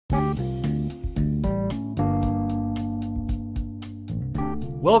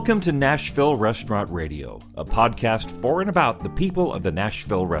Welcome to Nashville Restaurant Radio, a podcast for and about the people of the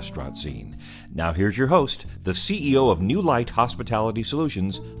Nashville restaurant scene. Now here's your host, the CEO of New Light Hospitality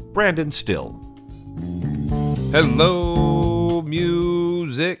Solutions, Brandon Still. Hello,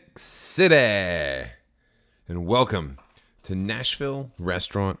 Music City, and welcome to Nashville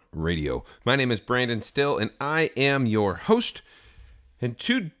Restaurant Radio. My name is Brandon Still, and I am your host. And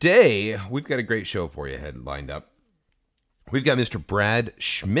today, we've got a great show for you lined up. We've got Mr. Brad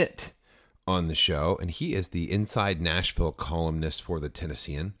Schmidt on the show, and he is the Inside Nashville columnist for the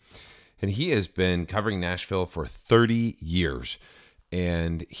Tennessean. And he has been covering Nashville for 30 years.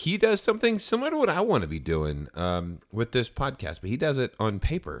 And he does something similar to what I want to be doing with this podcast, but he does it on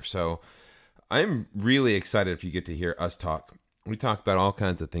paper. So I'm really excited if you get to hear us talk. We talk about all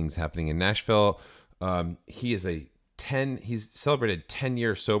kinds of things happening in Nashville. He's celebrated 10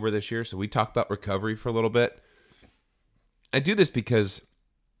 years sober this year, so we talk about recovery for a little bit. I do this because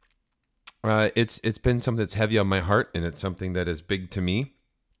it's been something that's heavy on my heart, and it's something that is big to me.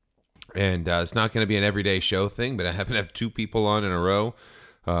 And it's not going to be an everyday show thing, but I happen to have two people on in a row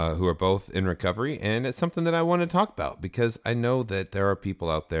who are both in recovery, and it's something that I want to talk about because I know that there are people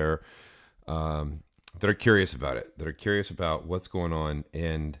out there that are curious about it, that are curious about what's going on,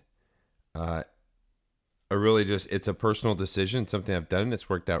 and it's a personal decision, something I've done. It's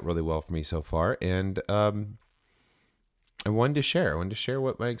worked out really well for me so far. And I wanted to share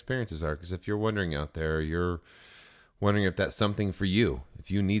what my experiences are. Because if you're wondering out there, you're wondering if that's something for you,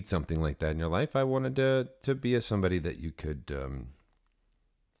 if you need something like that in your life, I wanted to be somebody that you could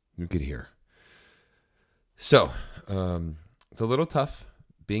hear. So it's a little tough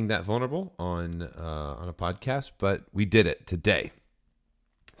being that vulnerable on a podcast, but we did it today.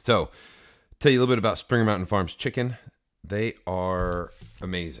 So tell you a little bit about Springer Mountain Farms Chicken. They are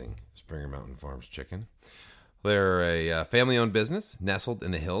amazing, Springer Mountain Farms Chicken. They're a family-owned business nestled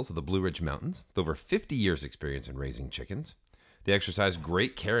in the hills of the Blue Ridge Mountains with over 50 years' experience in raising chickens. They exercise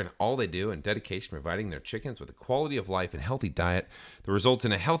great care in all they do and dedication providing their chickens with a quality of life and healthy diet that results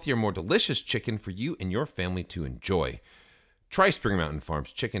in a healthier, more delicious chicken for you and your family to enjoy. Try Springer Mountain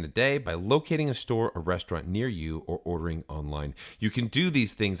Farms Chicken today by locating a store or restaurant near you or ordering online. You can do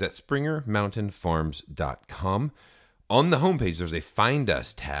these things at SpringerMountainFarms.com. On the homepage, there's a Find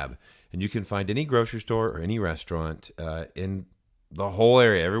Us tab, and you can find any grocery store or any restaurant in the whole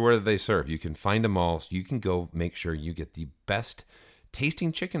area, everywhere that they serve. You can find them all, so you can go make sure you get the best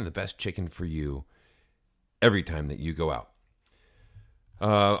tasting chicken, the best chicken for you every time that you go out.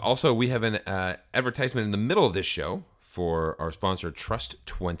 Also, we have an advertisement in the middle of this show for our sponsor, Trust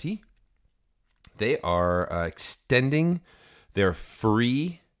 20. They are extending their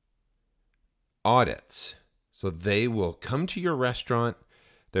free audits. So they will come to your restaurant.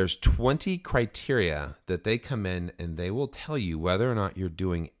 There's 20 criteria that they come in, and they will tell you whether or not you're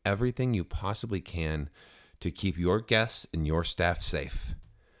doing everything you possibly can to keep your guests and your staff safe.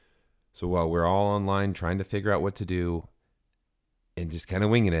 So while we're all online trying to figure out what to do and just kind of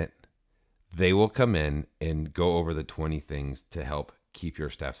winging it, they will come in and go over the 20 things to help keep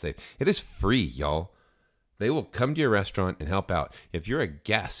your staff safe. It is free, y'all. They will come to your restaurant and help out. If you're a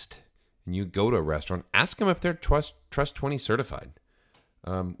guest and you go to a restaurant, ask them if they're Trust 20 certified.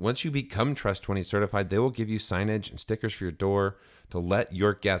 Once you become Trust 20 certified, they will give you signage and stickers for your door to let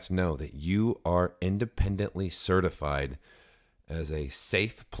your guests know that you are independently certified as a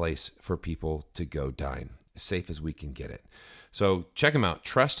safe place for people to go dine, as safe as we can get it. So check them out,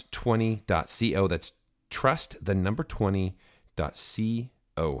 trust20.co. That's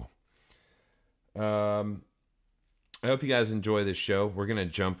trust20.co. I hope you guys enjoy this show. We're going to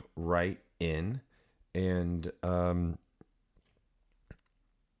jump right in and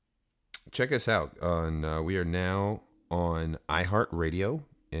check us out on. We are now on iHeartRadio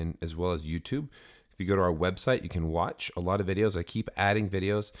and as well as YouTube. If you go to our website, you can watch a lot of videos. I keep adding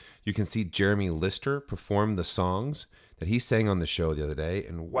videos. You can see Jeremy Lister perform the songs that he sang on the show the other day,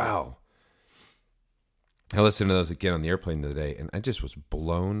 and wow, I listened to those again on the airplane the other day, and I just was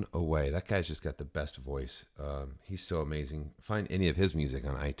blown away. That guy's just got the best voice. He's so amazing. Find any of his music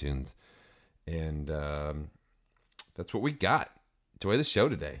on iTunes, and that's what we got. Enjoy the show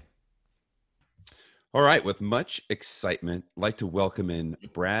today. All right, with much excitement, I'd like to welcome in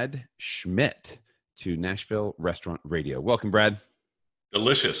Brad Schmidt to Nashville Restaurant Radio. Welcome, Brad.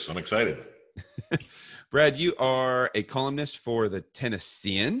 Delicious. I'm excited. Brad, you are a columnist for the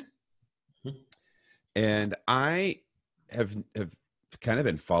Tennessean, and I have kind of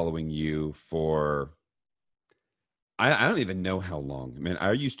been following you for, I don't even know how long. I mean,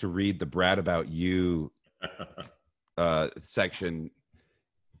 I used to read the Brad About You section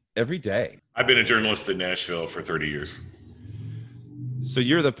every day. I've been a journalist in Nashville for 30 years. So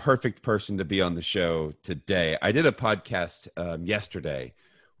you're the perfect person to be on the show today. I did a podcast yesterday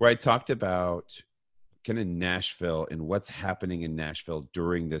where I talked about kind of Nashville and what's happening in Nashville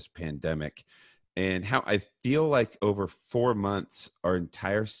during this pandemic and how I feel like over 4 months, our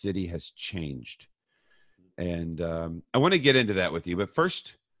entire city has changed. And I want to get into that with you. But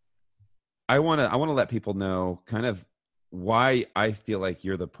first, I want to let people know kind of why I feel like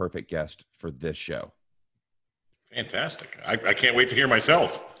you're the perfect guest for this show. Fantastic. I can't wait to hear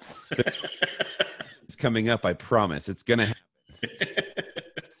myself. It's coming up. I promise. It's going to happen.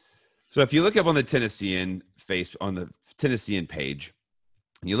 So if you look up on the Tennessean page,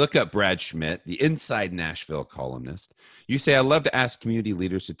 you look up Brad Schmidt, the Inside Nashville columnist, you say, I love to ask community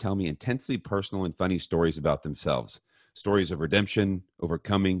leaders to tell me intensely personal and funny stories about themselves. Stories of redemption,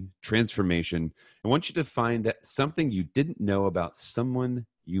 overcoming, transformation. I want you to find something you didn't know about someone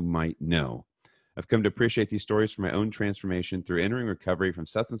you might know. I've come to appreciate these stories for my own transformation through entering recovery from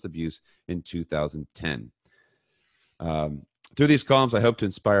substance abuse in 2010. Through these columns, I hope to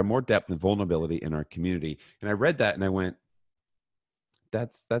inspire more depth and vulnerability in our community. And I read that and I went,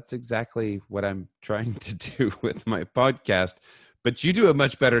 that's exactly what I'm trying to do with my podcast. But you do a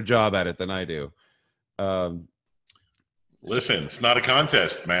much better job at it than I do. Listen, it's not a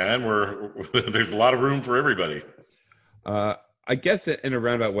contest, man. There's a lot of room for everybody. I guess in a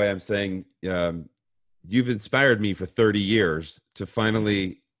roundabout way, I'm saying you've inspired me for 30 years to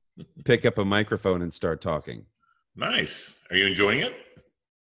finally pick up a microphone and start talking. Nice. Are you enjoying it?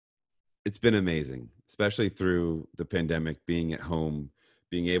 It's been amazing, especially through the pandemic, being at home,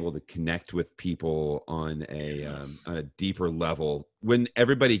 being able to connect with people on a deeper level. When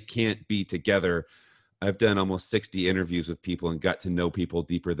everybody can't be together, I've done almost 60 interviews with people and got to know people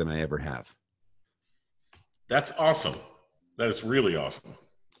deeper than I ever have. That's awesome. That is really awesome.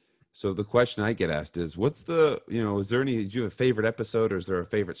 So the question I get asked is, do you have a favorite episode or is there a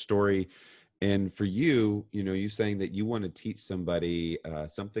favorite story? And for you, you saying that you want to teach somebody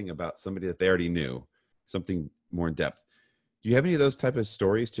something about somebody that they already knew, something more in depth. Do you have any of those type of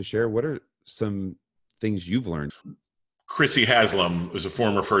stories to share? What are some things you've learned? Chrissy Haslam was a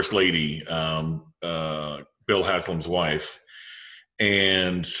former First Lady, Bill Haslam's wife.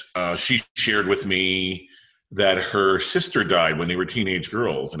 And she shared with me that her sister died when they were teenage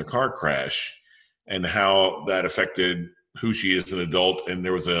girls in a car crash and how that affected who she is as an adult. And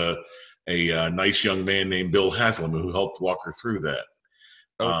there was a nice young man named Bill Haslam who helped walk her through that.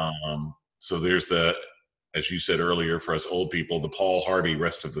 Oh. So there's as you said earlier, for us old people, the Paul Harvey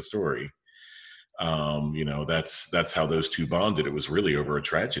rest of the story. That's how those two bonded. It was really over a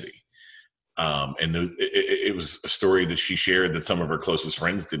tragedy. It was a story that she shared that some of her closest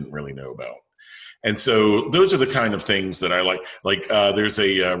friends didn't really know about. And so those are the kind of things that I like. There's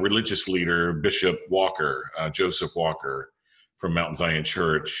a religious leader, Bishop Walker, Joseph Walker, from Mount Zion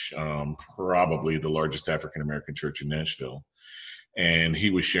Church, probably the largest African-American church in Nashville. And he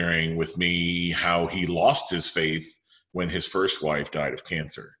was sharing with me how he lost his faith when his first wife died of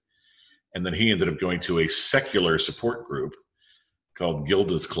cancer. And then he ended up going to a secular support group called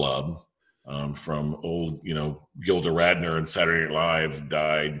Gilda's Club, from old, Gilda Radner and Saturday Night Live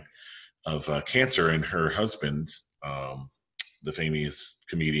died of cancer, and her husband, the famous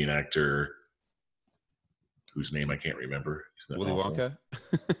comedian actor, whose name I can't remember. Willy Wonka?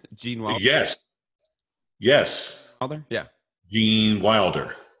 Gene Wilder? Yes. Wilder? Yeah. Gene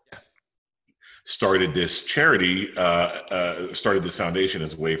Wilder. Yeah. Started this charity, started this foundation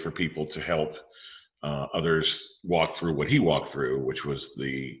as a way for people to help others walk through what he walked through, which was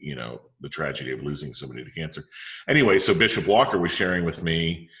the tragedy of losing somebody to cancer. Anyway, so Bishop Walker was sharing with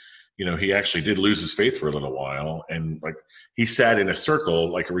me, he actually did lose his faith for a little while. And he sat in a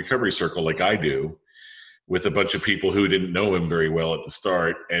circle, like a recovery circle, like I do, with a bunch of people who didn't know him very well at the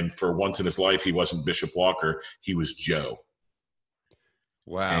start. And for once in his life, he wasn't Bishop Walker, he was Joe.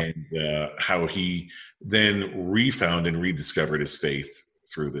 Wow. And how he then refound and rediscovered his faith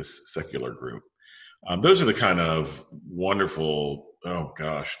through this secular group. Those are the kind of wonderful,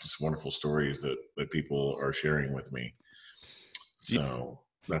 just wonderful stories that people are sharing with me. So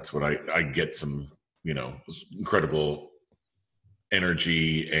that's what I get some, incredible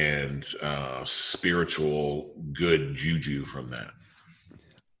energy and spiritual good juju from that.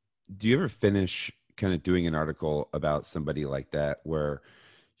 Do you ever finish kind of doing an article about somebody like that where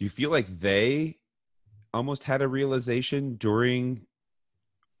you feel like they almost had a realization during,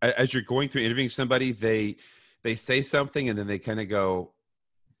 as you're going through interviewing somebody, they say something and then they kind of go,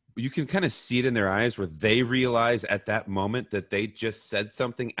 you can kind of see it in their eyes where they realize at that moment that they just said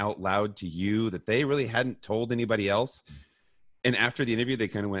something out loud to you that they really hadn't told anybody else. And after the interview, they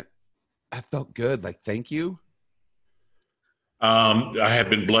kind of went, I felt good. Like, thank you. I have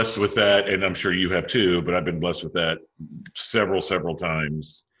been blessed with that, and I'm sure you have too, but I've been blessed with that several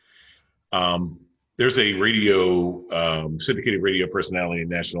times. Um, there's a syndicated radio personality in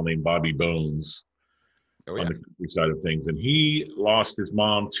Nashville named Bobby Bones Oh on yeah. the country side of things, and he lost his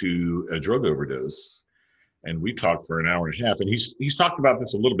mom to a drug overdose. And we talked for an hour and a half, and he's talked about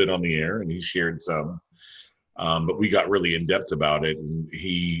this a little bit on the air, and he shared some. But we got really in depth about it, and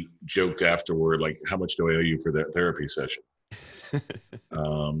he joked afterward, like, "How much do I owe you for that therapy session?"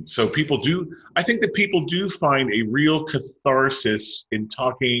 So I think that people do find a real catharsis in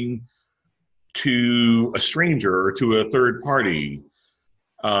talking to a stranger or to a third party,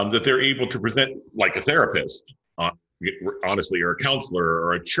 that they're able to present like a therapist, honestly, or a counselor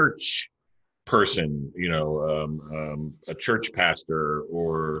or a church person, a church pastor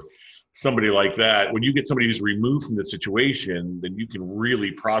or somebody like that. When you get somebody who's removed from the situation, then you can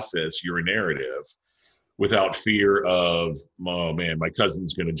really process your narrative without fear of, oh man, my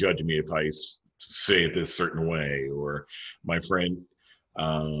cousin's going to judge me if I say it this certain way, or my friend.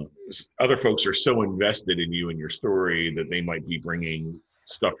 Other folks are so invested in you and your story that they might be bringing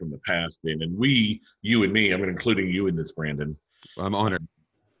stuff from the past in. And you and me, I'm including you in this, Brandon. Well, I'm honored.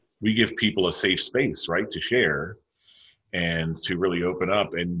 We give people a safe space, right, to share and to really open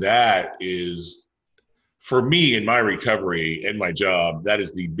up. And that is, for me in my recovery and my job, that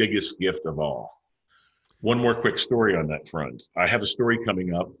is the biggest gift of all. One more quick story on that front. I have a story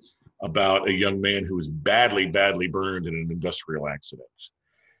coming up about a young man who was badly burned in an industrial accident.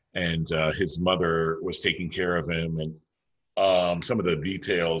 And his mother was taking care of him. And some of the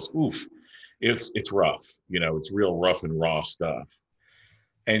details, it's rough. It's real rough and raw stuff.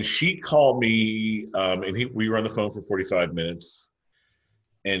 And she called me, we were on the phone for 45 minutes.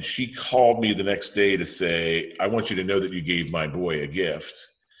 And she called me the next day to say, "I want you to know that you gave my boy a gift.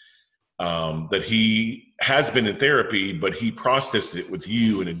 That he has been in therapy, but he processed it with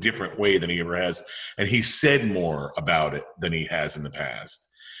you in a different way than he ever has. And he said more about it than he has in the past."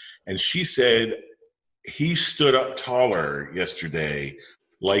 And she said, he stood up taller yesterday,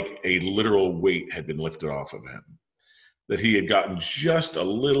 like a literal weight had been lifted off of him. That he had gotten just a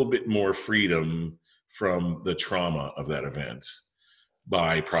little bit more freedom from the trauma of that event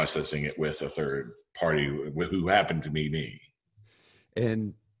by processing it with a third party who happened to be me.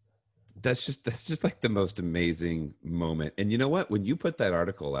 And that's just like the most amazing moment. And you know what? When you put that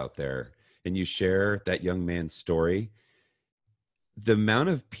article out there and you share that young man's story, the amount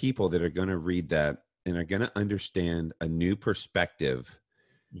of people that are going to read that and are going to understand a new perspective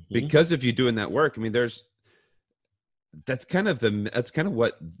because of you doing that work. I mean, that's kind of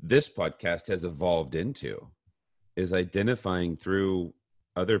what this podcast has evolved into, is identifying through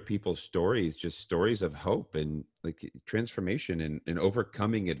other people's stories, just stories of hope and like transformation and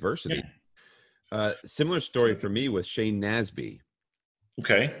overcoming adversity. Yeah. Similar story for me with Shane Nasby.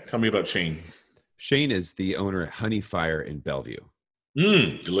 Okay. Tell me about Shane. Shane is the owner of Honey Fire in Bellevue.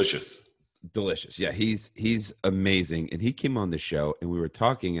 Delicious. Yeah. He's amazing. And he came on the show and we were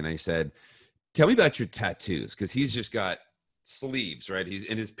talking and I said, "Tell me about your tattoos." Cause he's just got sleeves, right? He's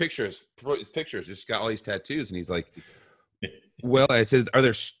in his pictures just got all these tattoos. And he's like, well, I said, "Are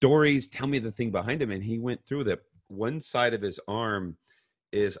there stories? Tell me the thing behind him." And he went through that. One side of his arm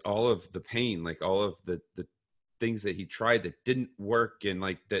is all of the pain, like all of the things that he tried that didn't work. And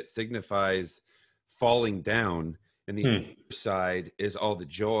like that signifies falling down. And the other side is all the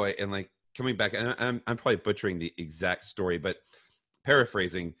joy and like coming back. And I'm probably butchering the exact story, but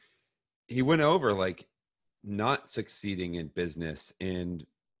paraphrasing, he went over like not succeeding in business and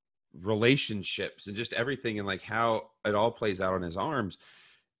relationships and just everything and like how it all plays out on his arms.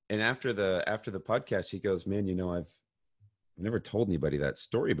 And after the podcast, he goes, "Man, I've never told anybody that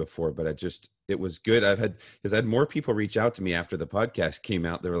story before, but it was good. I had more people reach out to me after the podcast came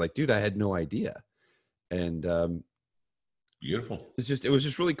out. They were like, 'Dude, I had no idea.'" And beautiful. It was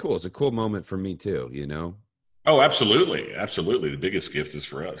just really cool. It's a cool moment for me too, Oh, absolutely. Absolutely. The biggest gift is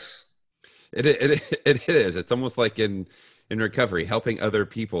for us. It is. It's almost like in recovery, helping other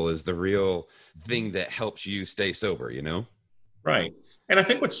people is the real thing that helps you stay sober, Right. And I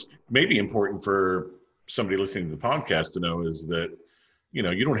think what's maybe important for somebody listening to the podcast to know is that, you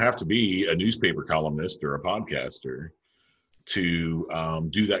don't have to be a newspaper columnist or a podcaster to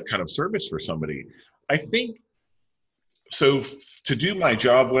do that kind of service for somebody. I think, so to do my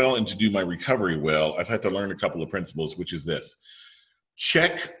job well and to do my recovery well, I've had to learn a couple of principles, which is this: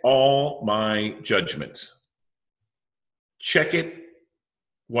 check all my judgment. Check it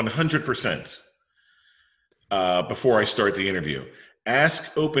 100% before I start the interview.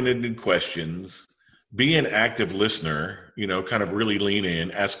 Ask open-ended questions. Be an active listener, kind of really lean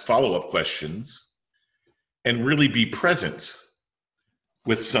in, ask follow-up questions, and really be present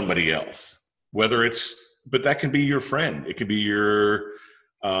with somebody else, but that can be your friend. It could be your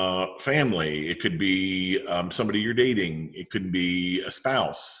family. It could be somebody you're dating. It could be a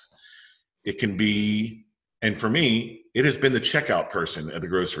spouse. It can be, and for me, it has been the checkout person at the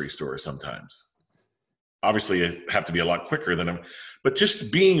grocery store sometimes. Obviously, I have to be a lot quicker than them, but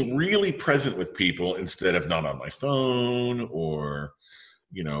just being really present with people instead of not on my phone or,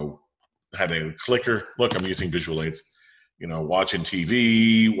 having a clicker. Look, I'm using visual aids, watching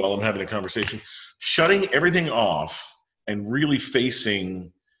TV while I'm having a conversation, shutting everything off and really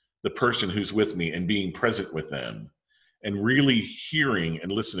facing the person who's with me and being present with them and really hearing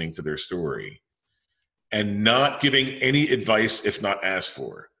and listening to their story and not giving any advice if not asked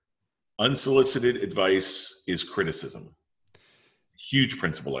for. Unsolicited advice is criticism. Huge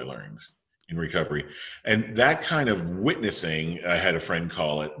principle I learned in recovery. And that kind of witnessing, I had a friend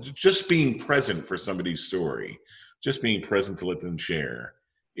call it, just being present for somebody's story, just being present to let them share,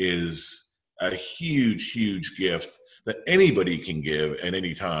 is a huge, huge gift that anybody can give at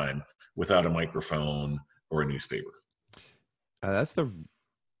any time without a microphone or a newspaper. That's the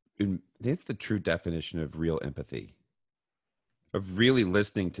true definition of real empathy, of really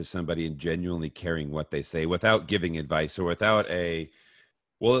listening to somebody and genuinely caring what they say without giving advice or without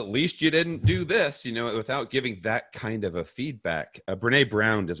well, at least you didn't do this, without giving that kind of a feedback. Brene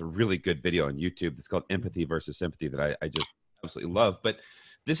Brown does a really good video on YouTube. It's called Empathy versus Sympathy that I just absolutely love. But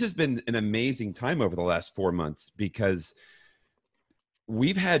this has been an amazing time over the last 4 months because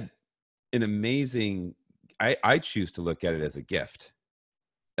we've had an amazing, I choose to look at it as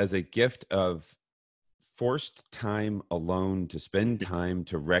a gift of forced time alone to spend time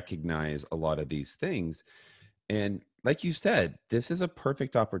to recognize a lot of these things. And like you said, this is a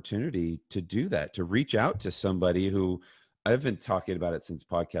perfect opportunity to do that, to reach out to somebody who I've been talking about it since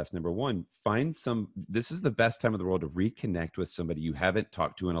podcast number 1. This is the best time in the world to reconnect with somebody you haven't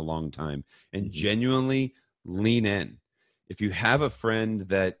talked to in a long time and genuinely lean in. If you have a friend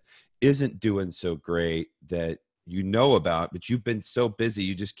that isn't doing so great that you know about, but you've been so busy,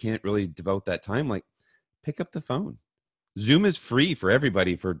 you just can't really devote that time, like pick up the phone. Zoom is free for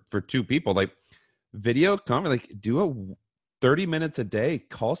everybody for 2 people. Like video conference, like do a 30 minutes a day,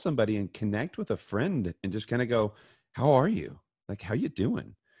 call somebody and connect with a friend and just kind of go, how are you? Like, how you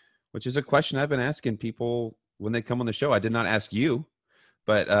doing? Which is a question I've been asking people when they come on the show. I did not ask you,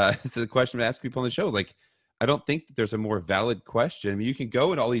 but it's a question to ask people on the show. Like, I don't think that there's a more valid question. I mean, you can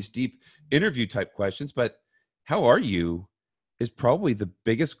go into all these deep interview type questions, but how are you is probably the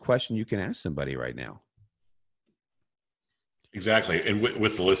biggest question you can ask somebody right now. Exactly. And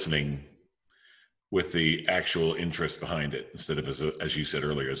with the listening, with the actual interest behind it, instead of, as you said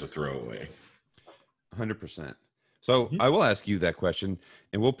earlier, as a throwaway. 100%. So I will ask you that question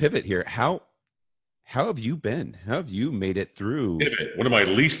and we'll pivot here. How have you been? How have you made it through? Pivot, one of my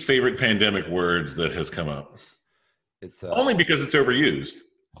least favorite pandemic words that has come up. It's only because it's overused.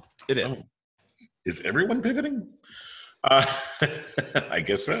 It is. Oh, is everyone pivoting? I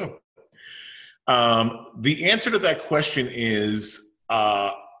guess so. The answer to that question is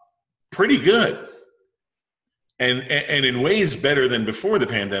pretty good. And in ways better than before the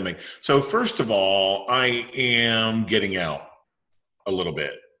pandemic. So first of all, I am getting out a little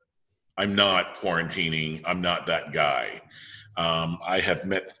bit. I'm not quarantining. I'm not that guy. I have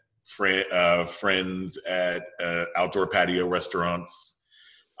met friends at outdoor patio restaurants.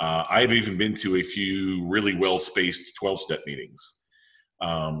 I've even been to a few really well-spaced 12-step meetings.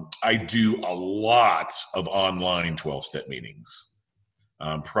 I do a lot of online 12-step meetings,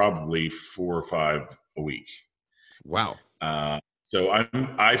 probably 4 or 5 a week. Wow. So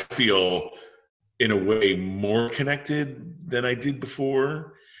I feel in a way more connected than I did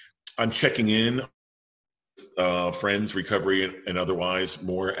before. I'm checking in friends, recovery and otherwise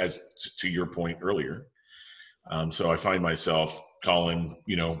more, as to your point earlier. So I find myself calling,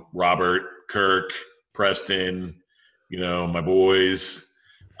 Robert, Kirk, Preston, my boys,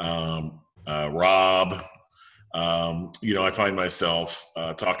 Rob. I find myself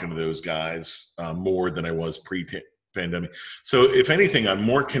talking to those guys more than I was pre-pandemic. So if anything, I'm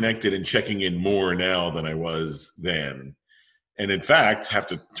more connected and checking in more now than I was then. And in fact, have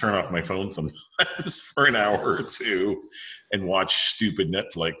to turn off my phone sometimes for an hour or 2 and watch stupid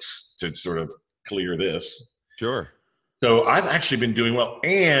Netflix to sort of clear this. Sure. So I've actually been doing well.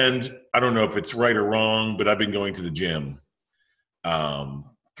 And I don't know if it's right or wrong, but I've been going to the gym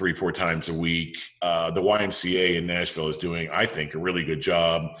 3-4 times a week. The YMCA in Nashville is doing, I think, a really good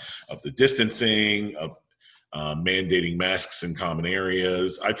job of the distancing, of mandating masks in common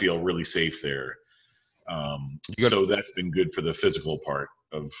areas. I feel really safe there. So that's been good for the physical part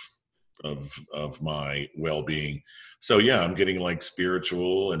of of my well-being. So yeah, I'm getting like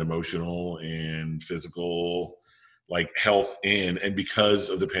spiritual and emotional and physical, like health in, and because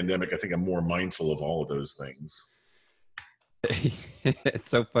of the pandemic, I think I'm more mindful of all of those things. It's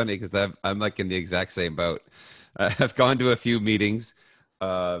so funny because I'm like in the exact same boat. I've gone to a few meetings.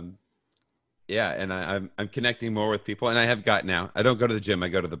 Um, yeah, and I'm connecting more with people, and I have gotten out. I don't go to the gym. I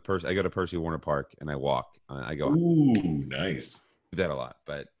go to Percy Warner Park and I walk. I go Ooh, nice. do that a lot,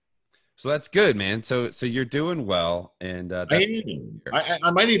 but so that's good, man. So you're doing well, and I am.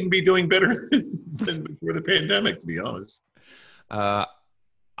 I might even be doing better than before the pandemic, to be honest. uh,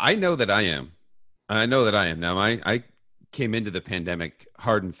 I know that I am. I know that I am now. I came into the pandemic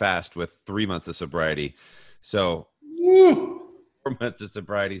hard and fast with 3 months of sobriety, so Woo. 4 months of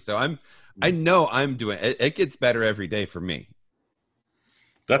sobriety. So I know I'm doing it. It gets better every day for me.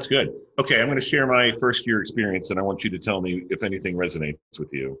 That's good. Okay, I'm going to share my first year experience, and I want you to tell me if anything resonates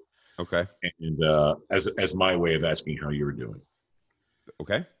with you. Okay. And as my way of asking how you're doing.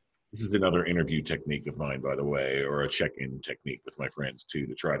 Okay. This is another interview technique of mine, by the way, or a check-in technique with my friends too,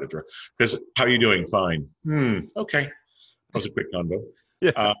 to try to because how you doing? Fine. Okay. That was a quick convo.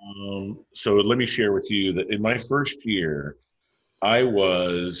 Yeah. So let me share with you that in my first year, I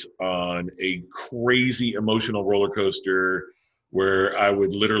was on a crazy emotional roller coaster where I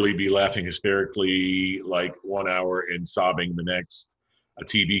would literally be laughing hysterically like 1 hour and sobbing the next. A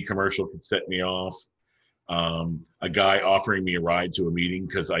TV commercial could set me off. A guy offering me a ride to a meeting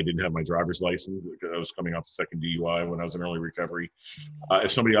because I didn't have my driver's license. I was coming off a second DUI when I was in early recovery.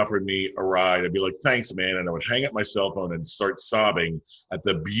 If somebody offered me a ride, I'd be like, thanks, man. And I would hang up my cell phone and start sobbing at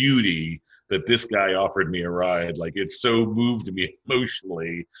the beauty that this guy offered me a ride. Like, it so moved me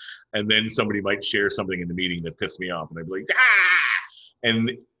emotionally. And then somebody might share something in the meeting that pissed me off. And I'd be like, ah!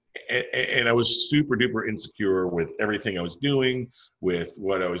 And I was super duper insecure with everything I was doing, with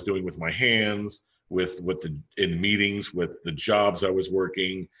what I was doing with my hands, with in meetings, with the jobs I was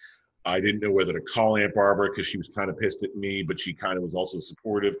working. I didn't know whether to call Aunt Barbara because she was kind of pissed at me, but she kind of was also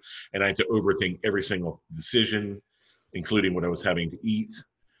supportive. And I had to overthink every single decision, including what I was having to eat.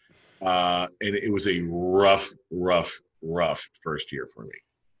 And it was a rough first year for me.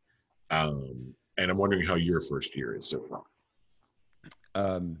 And I'm wondering how your first year is so far.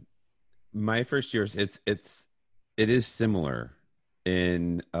 My first year, it is similar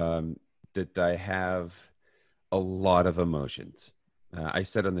in that I have a lot of emotions. I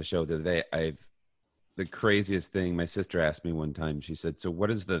said on the show the other day, the craziest thing my sister asked me one time. She said, "So what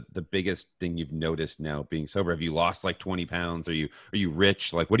is the biggest thing you've noticed now being sober? Have you lost like 20 pounds? Are you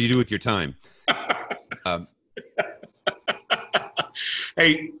rich? Like, what do you do with your time?"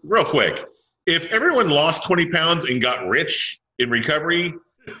 Hey, real quick, if everyone lost 20 pounds and got rich in recovery,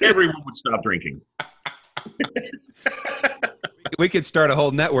 everyone would stop drinking. We could start a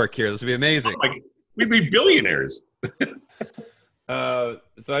whole network here. This would be amazing. Like, we'd be billionaires. So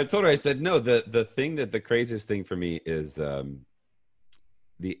I told her, I said, no, the craziest thing for me is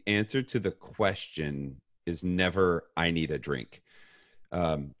the answer to the question is never, I need a drink.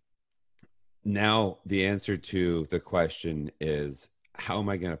 Now the answer to the question is, how am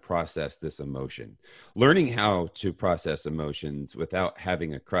I going to process this emotion? Learning how to process emotions without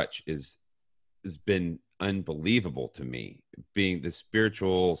having a crutch has been unbelievable to me, being the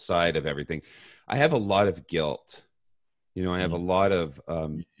spiritual side of everything. I have a lot of guilt. I have a lot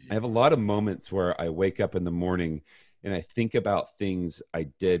of moments where I wake up in the morning and I think about things I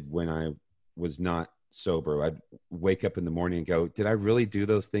did when I was not sober. I'd wake up in the morning and go, did I really do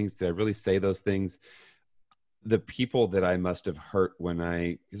those things? Did I really say those things? The people that I must have hurt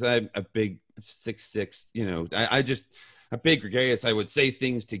because I'm a big 6'6", I just a big gregarious. I would say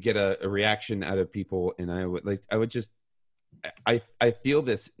things to get a reaction out of people. And I feel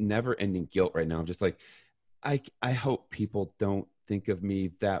this never ending guilt right now. I'm just like, I hope people don't think of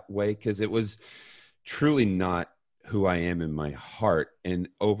me that way, because it was truly not who I am in my heart. And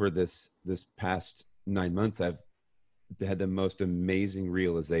over this past 9 months, I've had the most amazing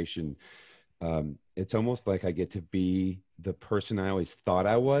realization. It's almost like I get to be the person I always thought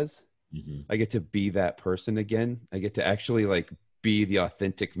I was. Mm-hmm. I get to be that person again. I get to actually like be the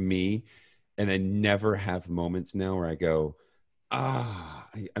authentic me. And I never have moments now where I go, I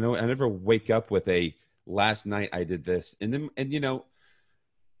know I never wake up with a last night I did this. And then,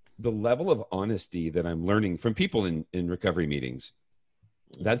 the level of honesty that I'm learning from people in recovery meetings,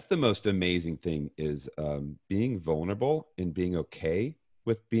 that's the most amazing thing, is being vulnerable and being okay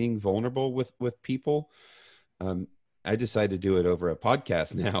with being vulnerable with people. I decided to do it over a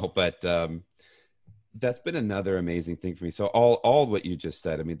podcast now, but that's been another amazing thing for me. So all what you just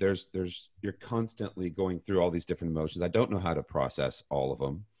said, I mean, you're constantly going through all these different emotions. I don't know how to process all of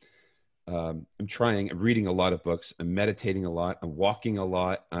them. I'm reading a lot of books. I'm meditating a lot. I'm walking a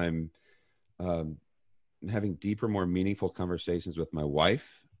lot. I'm having deeper, more meaningful conversations with my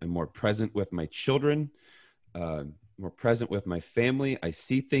wife. I'm more present with my children, more present with my family. I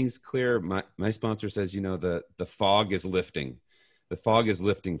see things clear. My sponsor says, the fog is lifting. The fog is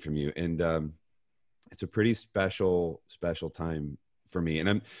lifting from you. And it's a pretty special time for me. And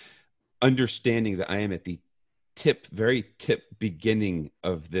I'm understanding that I am at the very tip beginning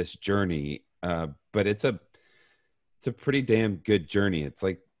of this journey. But it's a pretty damn good journey. It's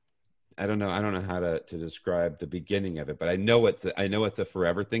like, I don't know how to describe the beginning of it, but I know it's a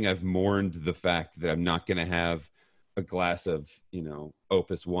forever thing. I've mourned the fact that I'm not going to have a glass of,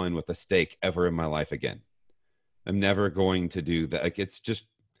 Opus One with a steak ever in my life again. I'm never going to do that. Like, it's just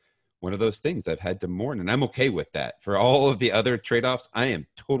one of those things I've had to mourn, and I'm okay with that. For all of the other trade-offs, I am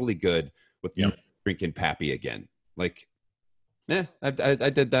totally good with drinking Pappy again. Like, I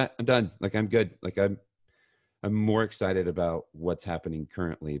did that. I'm done. Like, I'm good. Like, I'm more excited about what's happening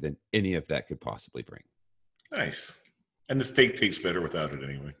currently than any of that could possibly bring. Nice. And the steak tastes better without it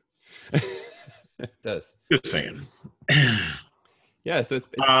anyway. It does. Just saying. Yeah, so it's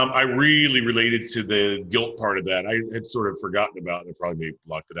I really related to the guilt part of that. I had sort of forgotten about it. I probably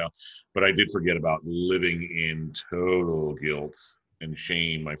blocked it out. But I did forget about living in total guilt and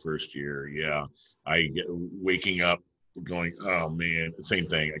shame my first year. Yeah. Waking up going, oh man, same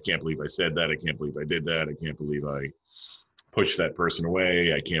thing. I can't believe I said that. I can't believe I did that. I can't believe I pushed that person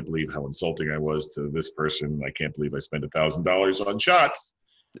away. I can't believe how insulting I was to this person. I can't believe I spent $1,000 on shots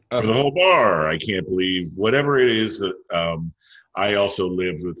for the whole bar. I can't believe whatever it is that I also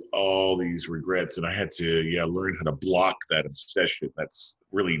lived with all these regrets, and I had to learn how to block that obsession. That's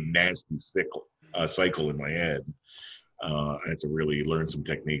really nasty cycle in my head. I had to really learn some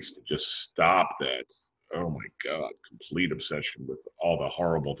techniques to just stop that. Oh my God, complete obsession with all the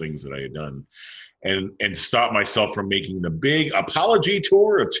horrible things that I had done, and stop myself from making the big apology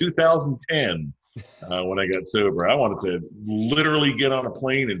tour of 2010 when I got sober. I wanted to literally get on a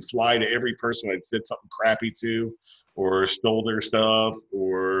plane and fly to every person I'd said something crappy to, or stole their stuff,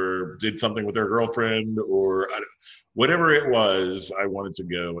 or did something with their girlfriend, or whatever it was. I wanted to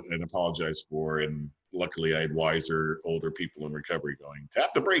go and apologize for, and luckily I had wiser, older people in recovery going,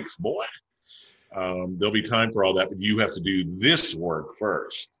 tap the brakes, boy. There'll be time for all that, but you have to do this work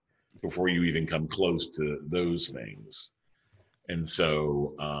first before you even come close to those things. And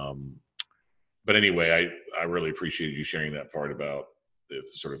so, but anyway, I really appreciated you sharing that part about the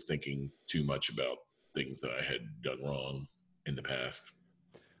sort of thinking too much about things that I had done wrong in the past.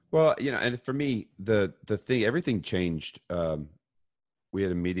 Well, and for me, the thing, everything changed. We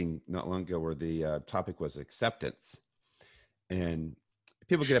had a meeting not long ago where the topic was acceptance, and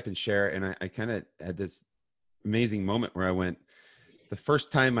people get up and share. And I kind of had this amazing moment where I went, the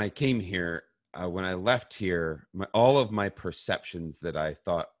first time I came here, when I left here, all of my perceptions that I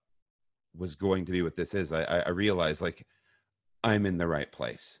thought was going to be what this is, I realized, like, I'm in the right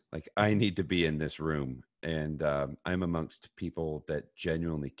place. Like, I need to be in this room, and I'm amongst people that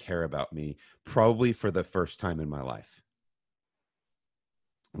genuinely care about me, probably for the first time in my life.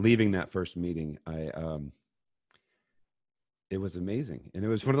 Leaving that first meeting, it was amazing. And it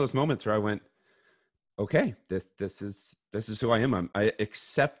was one of those moments where I went, okay, this is who I am. I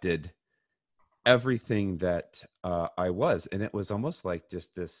accepted everything that I was. And it was almost like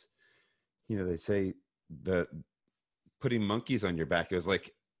just this, they say putting monkeys on your back. It was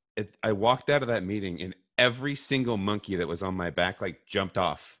like, I walked out of that meeting and every single monkey that was on my back, like, jumped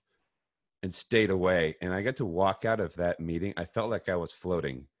off and stayed away. And I got to walk out of that meeting. I felt like I was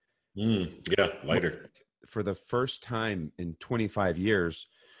floating. Yeah, lighter. For the first time in 25 years,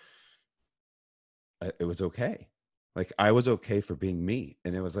 it was okay. Like, I was okay for being me.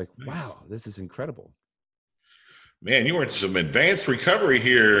 And it was like, nice. Wow, this is incredible. Man, you were in some advanced recovery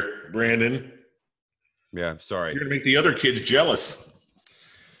here, Brandon. Yeah, sorry. You're going to make the other kids jealous.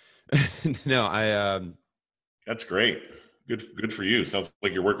 No, That's great. Good for you. Sounds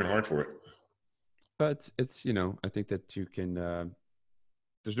like you're working hard for it. But it's I think that you can,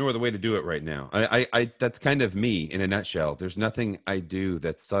 there's no other way to do it right now. I that's kind of me in a nutshell. There's nothing I do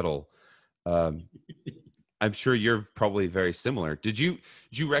that's subtle. I'm sure you're probably very similar. Did you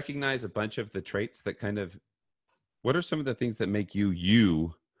recognize a bunch of the traits that kind of, what are some of the things that make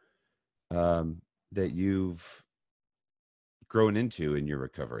you, that you've grown into in your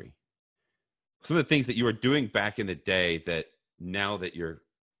recovery? Some of the things that you were doing back in the day that now that you're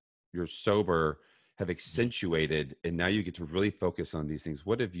sober have accentuated, and now you get to really focus on these things.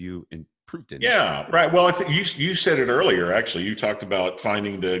 What have you improved in? Yeah, right. Well, I think you said it earlier, actually. You talked about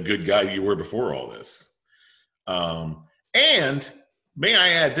finding the good guy you were before all this. And may I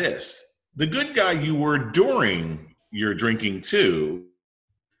add this? the good guy you were during your drinking too,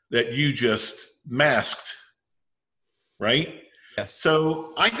 that you just masked, right? Yes.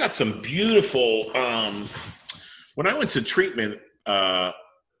 So I got some beautiful, when I went to treatment, I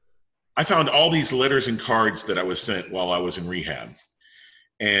found all these letters and cards that I was sent while I was in rehab.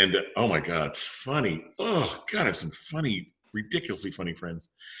 And oh my God, funny. Oh God, I have some funny, ridiculously funny friends.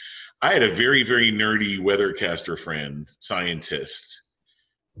 I had a very, very nerdy weathercaster friend, scientist,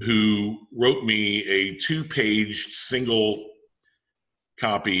 who wrote me a 2-page single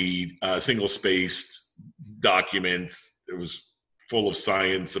copy, single spaced document. It was full of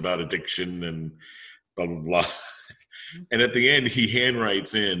science about addiction and blah, blah, blah. And at the end, he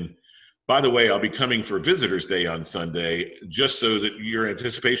handwrites in, by the way, I'll be coming for Visitors Day on Sunday, just so that your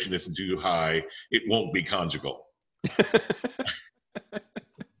anticipation isn't too high. It won't be conjugal.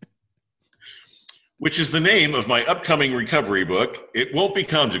 Which is the name of my upcoming recovery book. It won't be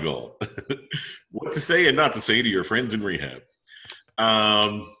conjugal. What to say and not to say to your friends in rehab.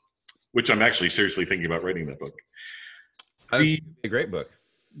 Which I'm actually seriously thinking about writing that book. A great book.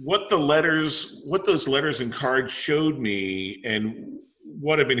 What those letters and cards showed me, and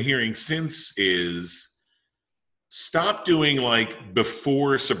what I've been hearing since, is stop doing like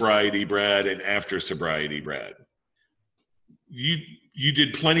before sobriety Brad and after sobriety Brad. You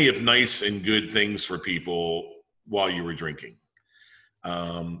did plenty of nice and good things for people while you were drinking.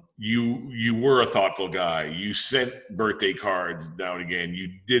 You were a thoughtful guy. You sent birthday cards now and again. You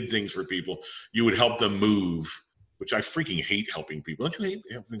did things for people. You would help them move, which I freaking hate helping people. Don't you hate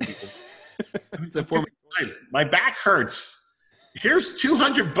helping people? My back hurts. Here's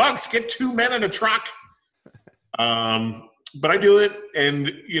 $200. Get 2 men in a truck. But I do it,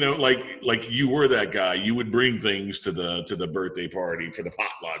 and like you were that guy. You would bring things to the birthday party, for the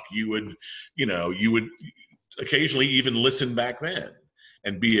potluck. You would occasionally even listen back then,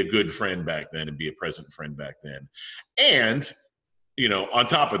 and be a good friend back then, and be a present friend back then. And on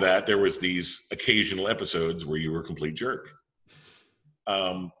top of that, there was these occasional episodes where you were a complete jerk.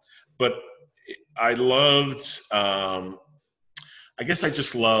 But I loved. I guess I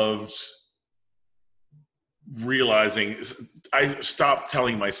just loved realizing, I stopped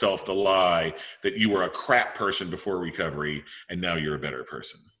telling myself the lie that you were a crap person before recovery and now you're a better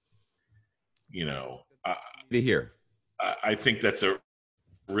person. To hear. I think that's a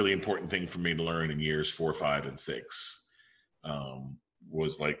really important thing for me to learn in years 4, 5, and 6.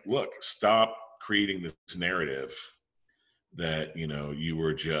 Was like, look, stop creating this narrative that, you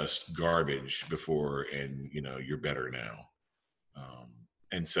were just garbage before and, you're better now.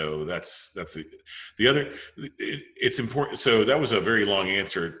 And so that's the other, it's important. So that was a very long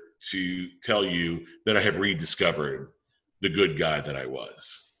answer to tell you that I have rediscovered the good guy that I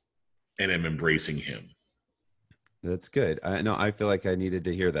was and am embracing him. That's good. I feel like I needed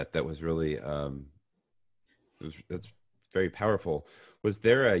to hear that. That was really, that's very powerful. Was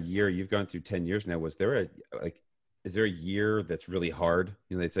there a year, you've gone through 10 years now, is there a year that's really hard?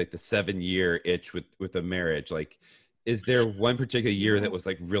 It's like the 7-year itch with a marriage. Like, is there one particular year that was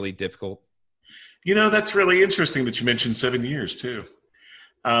like really difficult? That's really interesting that you mentioned 7 years too.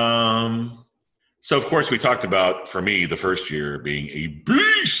 So of course we talked about, for me, the first year being a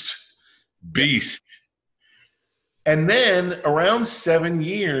beast. And then around 7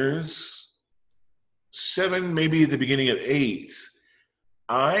 years, 7, maybe at the beginning of 8,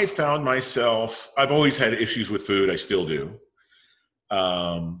 I found myself, I've always had issues with food. I still do.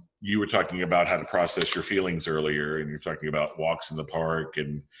 You were talking about how to process your feelings earlier, and you're talking about walks in the park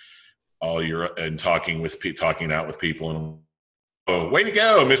and talking out with people. And oh, way to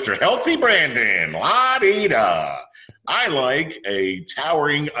go, Mr. Healthy Brandon! La-dee-da. I like a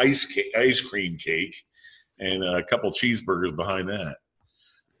towering ice cream cake and a couple cheeseburgers behind that.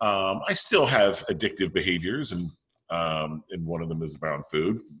 I still have addictive behaviors, and one of them is around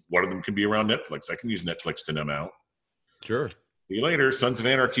food. One of them can be around Netflix. I can use Netflix to numb out. Sure. See you later. Sons of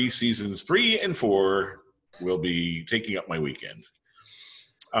Anarchy seasons 3 and 4 will be taking up my weekend.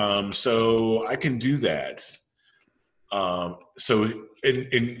 So I can do that. So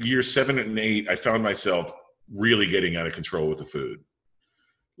in year 7 and 8, I found myself really getting out of control with the food.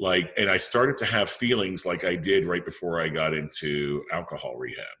 And I started to have feelings like I did right before I got into alcohol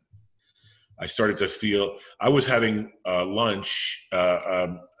rehab. I started to feel, I was having lunch.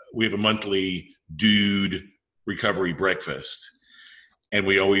 We have a monthly dude recovery breakfast, and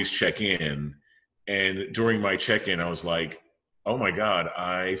we always check in. And during my check-in, I was like, oh my God,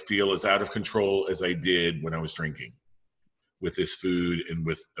 I feel as out of control as I did when I was drinking with this food and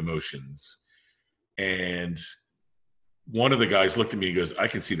with emotions. And one of the guys looked at me and goes, I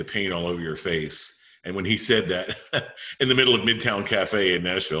can see the pain all over your face. And when he said that in the middle of Midtown Cafe in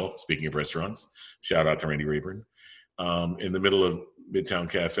Nashville, speaking of restaurants, shout out to Randy Rayburn, in the middle of Midtown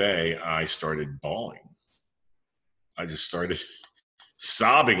Cafe, I started bawling. I just started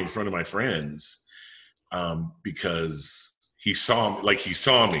sobbing in front of my friends because he saw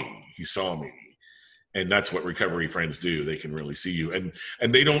me. And that's what recovery friends do. They can really see you. And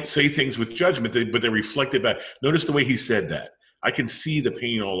they don't say things with judgment, but they reflect it back. Notice the way he said that. I can see the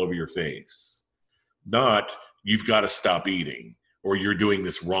pain all over your face. Not, you've got to stop eating, or you're doing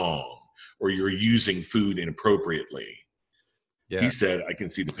this wrong, or you're using food inappropriately. Yeah. He said, I can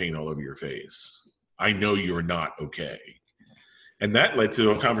see the pain all over your face. I know you're not okay. And that led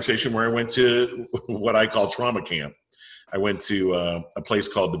to a conversation where I went to what I call trauma camp. I went to a place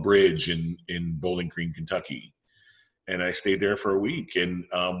called The Bridge in Bowling Green, Kentucky. And I stayed there for a week and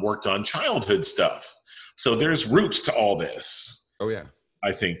worked on childhood stuff. So there's roots to all this. Oh, yeah.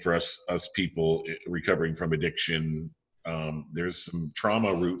 I think for us people recovering from addiction, there's some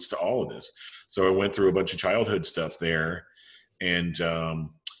trauma roots to all of this. So I went through a bunch of childhood stuff there and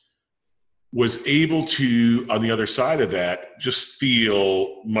was able to, on the other side of that, just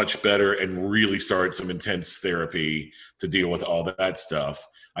feel much better and really start some intense therapy to deal with all that stuff.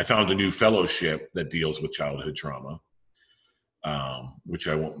 I found a new fellowship that deals with childhood trauma, which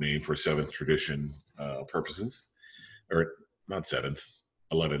I won't name for Seventh Tradition purposes, or not Seventh,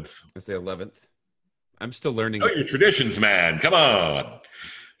 11th. I say 11th. I'm still learning. Oh, your traditions, man. Come on. I'm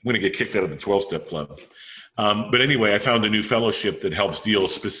going to get kicked out of the 12-step club. But anyway, I found a new fellowship that helps deal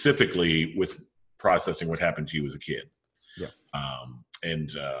specifically with processing what happened to you as a kid. Yeah.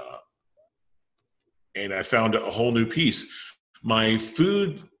 And I found a whole new piece. My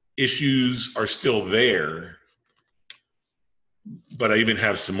food issues are still there, but I even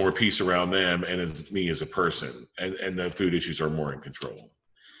have some more peace around them and as me as a person, and the food issues are more in control.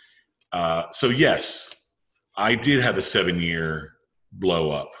 So yes, I did have a 7-year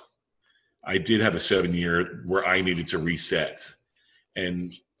blow up. I did have a 7-year where I needed to reset.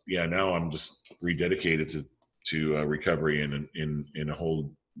 And yeah, now I'm just rededicated to recovery in a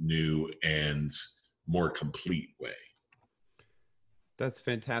whole new and more complete way. That's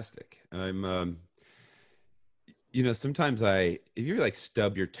fantastic. I'm, sometimes if you're like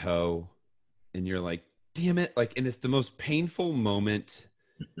stub your toe and you're like, damn it. Like, and it's the most painful moment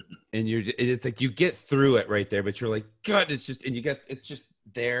and it's like, you get through it right there, but you're like, God, it's just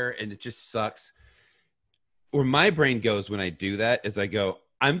there and it just sucks. Where my brain goes when I do that is I go,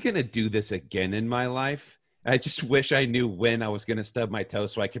 I'm going to do this again in my life. I just wish I knew when I was going to stub my toe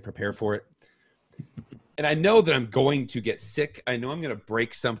so I could prepare for it. And I know that I'm going to get sick. I know I'm going to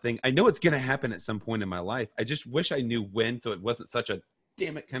break something. I know it's going to happen at some point in my life. I just wish I knew when, so it wasn't such a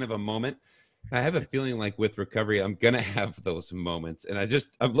damn it kind of a moment. I have a feeling like with recovery, I'm going to have those moments. And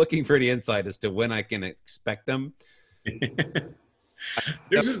I'm looking for any insight as to when I can expect them.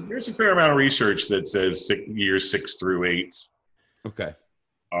 There's a fair amount of research that says years 6 through 8 can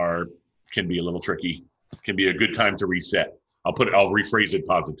be a little tricky. Can be a good time to reset. I'll rephrase it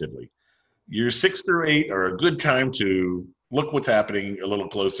positively. Years 6 through 8 are a good time to look what's happening a little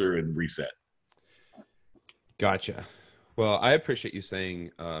closer and reset. Gotcha. Well, I appreciate you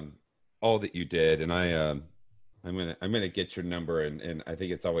saying all that you did, and I'm gonna get your number, and I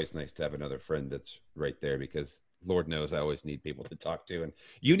think it's always nice to have another friend that's right there, because Lord knows I always need people to talk to, and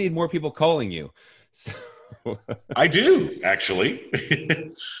you need more people calling you. So I do, actually.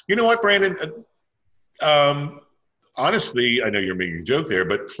 You know what, Brandon? Honestly, I know you're making a joke there,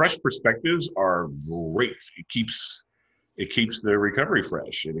 but fresh perspectives are great. It keeps the recovery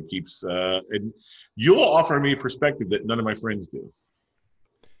fresh, and it keeps and you'll offer me a perspective that none of my friends do.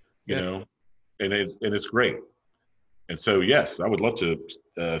 You know, and it's great. And so, yes, I would love to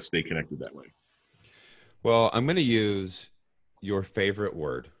stay connected that way. Well, I'm going to use your favorite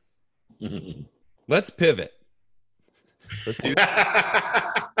word. Let's pivot. Let's do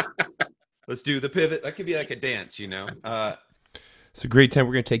Let's do the pivot. That could be like a dance, you know. It's a great time.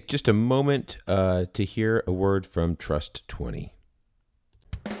 We're going to take just a moment to hear a word from Trust 20.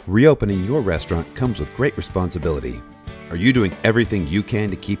 Reopening your restaurant comes with great responsibility. Are you doing everything you can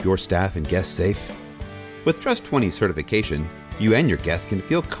to keep your staff and guests safe? With Trust 20 certification, you and your guests can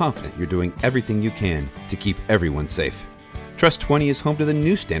feel confident you're doing everything you can to keep everyone safe. Trust 20 is home to the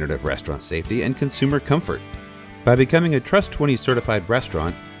new standard of restaurant safety and consumer comfort. By becoming a Trust 20 certified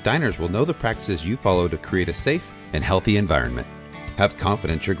restaurant, diners will know the practices you follow to create a safe and healthy environment. Have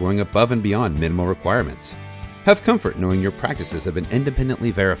confidence you're going above and beyond minimal requirements. Have comfort knowing your practices have been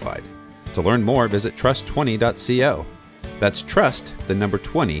independently verified. To learn more, visit trust20.co. That's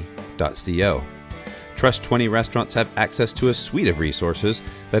trust20.co. Trust 20 restaurants have access to a suite of resources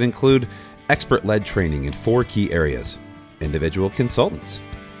that include expert-led training in 4 key areas: individual consultants,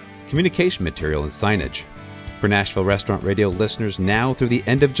 communication material and signage. For Nashville Restaurant Radio listeners, now through the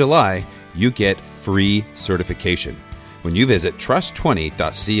end of July, you get free certification when you visit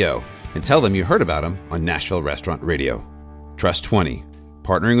trust20.co and tell them you heard about them on Nashville Restaurant Radio. Trust 20,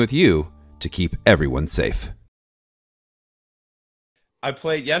 partnering with you to keep everyone safe. I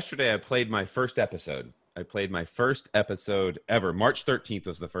played my first episode. I played my first episode ever. March 13th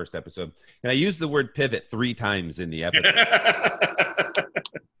was the first episode. And I used the word pivot 3 times in the episode.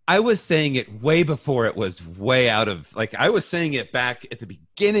 I was saying it way before it was way out of, like, I was saying it back at the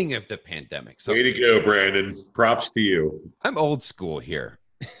beginning of the pandemic. So way to go, Brandon. Props to you. I'm old school here.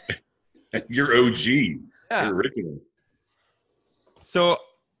 You're OG. Yeah. You're original. So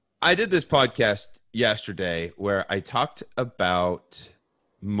I did this podcast yesterday where I talked about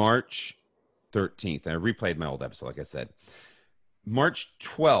March 13th. And I replayed my old episode, like I said. March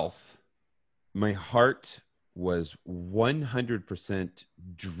 12th, my heart was 100%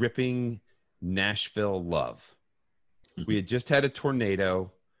 dripping Nashville love. We had just had a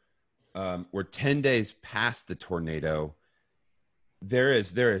tornado. We're 10 days past the tornado. There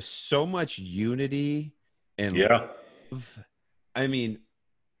is so much unity and love. I mean,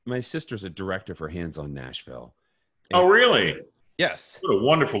 my sister's a director for Hands on Nashville. Oh, really? Yes. What a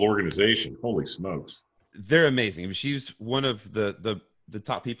wonderful organization. Holy smokes. They're amazing. I mean, she's one of the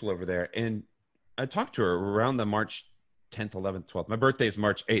top people over there. And I talked to her around the March 10th, 11th, 12th. My birthday is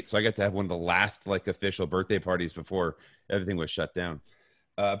March 8th, so I got to have one of the last official birthday parties before everything was shut down.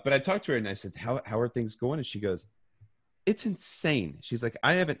 But I talked to her and I said, how are things going? And she goes, it's insane. She's like,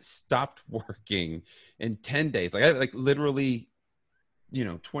 I haven't stopped working in 10 days. Like, I literally,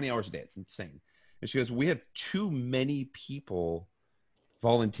 20 hours a day. It's insane. And she goes, we have too many people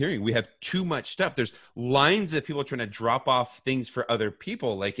volunteering. We have too much stuff. There's lines of people trying to drop off things for other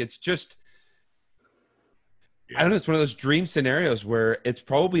people. Like, it's just, I don't know. It's one of those dream scenarios where it's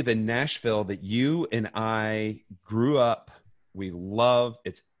probably the Nashville that you and I grew up. We love.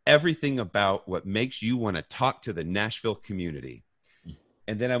 It's everything about what makes you want to talk to the Nashville community.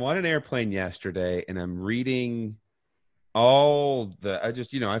 And then I'm on an airplane yesterday and I'm reading I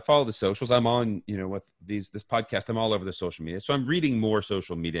follow the socials. I'm on, with this podcast, I'm all over the social media. So I'm reading more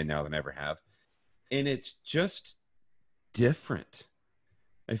social media now than I ever have. And it's just different.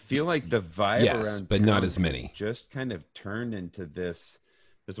 I feel like the vibe around but not as many. Just kind of turned into this.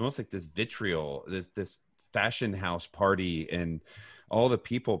 There's almost like this vitriol, this fashion house party, and all the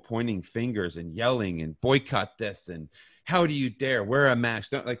people pointing fingers and yelling and boycott this and how do you dare wear a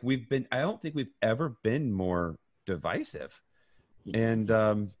mask? I don't think we've ever been more divisive. And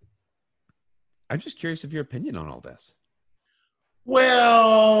I'm just curious of your opinion on all this.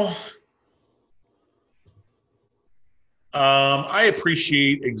 Well, I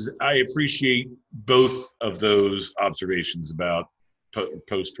appreciate both of those observations about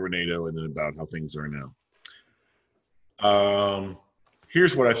post tornado and then about how things are now.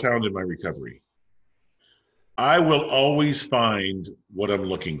 Here's what I found in my recovery. I will always find what I'm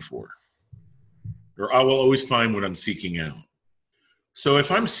looking for, or I will always find what I'm seeking out. So if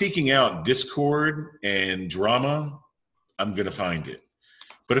I'm seeking out discord and drama, I'm going to find it.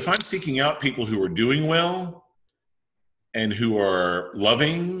 But if I'm seeking out people who are doing well and who are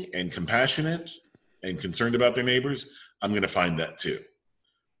loving and compassionate and concerned about their neighbors, I'm going to find that too.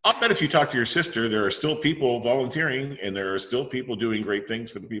 I'll bet if you talk to your sister, there are still people volunteering and there are still people doing great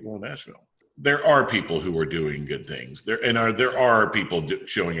things for the people in Nashville. There are people who are doing good things. There are people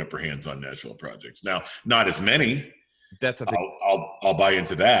showing up for Hands on Nashville projects. Now, not as many. That's a thing. I'll buy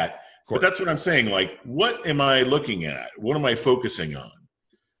into that. But that's what I'm saying. Like, what am I looking at? What am I focusing on?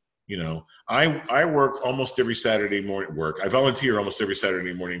 I work almost every Saturday morning. I volunteer almost every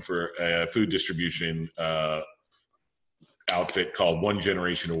Saturday morning for a food distribution outfit called One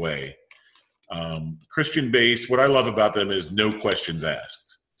Generation Away. Christian based. What I love about them is no questions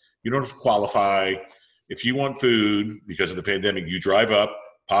asked. You don't have to qualify. If you want food because of the pandemic, you drive up,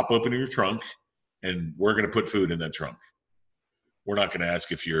 pop open your trunk, and we're going to put food in that trunk. We're not going to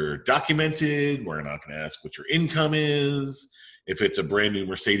ask if you're documented. We're not going to ask what your income is. If it's a brand new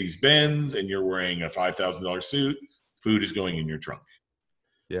Mercedes-Benz and you're wearing a $5,000 suit, food is going in your trunk.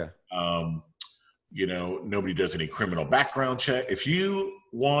 Yeah. Nobody does any criminal background check. If you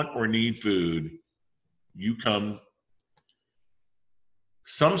want or need food, you come.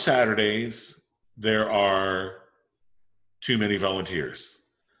 Some Saturdays, there are too many volunteers.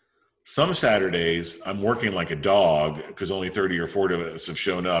 Some Saturdays, I'm working like a dog because only 30 or 40 of us have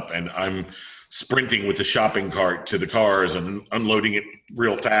shown up, and I'm sprinting with the shopping cart to the cars and unloading it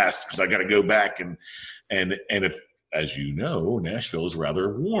real fast because I got to go back and as you know, Nashville is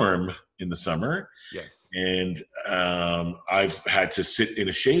rather warm in the summer. Yes. And I've had to sit in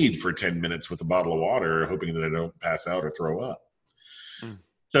a shade for 10 minutes with a bottle of water, hoping that I don't pass out or throw up. Mm.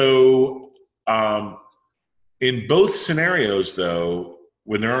 So in both scenarios, though,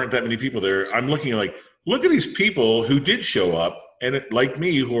 when there aren't that many people there, I'm looking like, look at these people who did show up, and like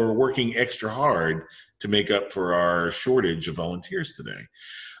me, who are working extra hard to make up for our shortage of volunteers today.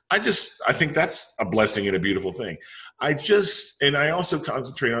 I think that's a blessing and a beautiful thing. And I also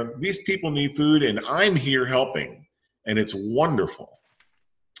concentrate on these people need food, and I'm here helping, and it's wonderful.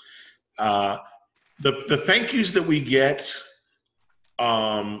 The thank yous that we get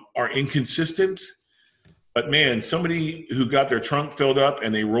are inconsistent, but man, somebody who got their trunk filled up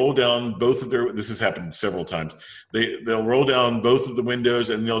and they roll down both of this has happened several times. They'll roll down both of the windows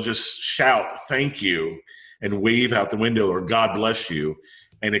and they'll just shout thank you and wave out the window or God bless you.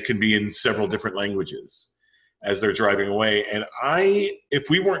 And it can be in several different languages as they're driving away. And if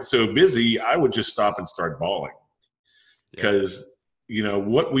we weren't so busy, I would just stop and start bawling because,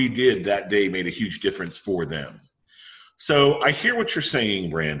 what we did that day made a huge difference for them. So I hear what you're saying,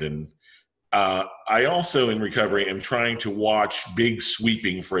 Brandon. I also, in recovery, am trying to watch big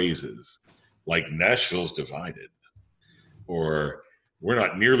sweeping phrases like Nashville's divided, or we're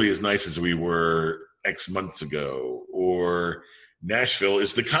not nearly as nice as we were X months ago, or Nashville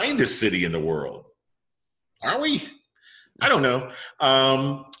is the kindest city in the world. Are we? I don't know.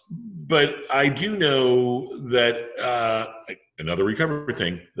 But I do know that another recovery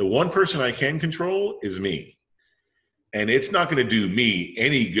thing, the one person I can control is me. And it's not going to do me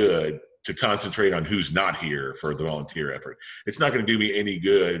any good to concentrate on who's not here for the volunteer effort. It's not going to do me any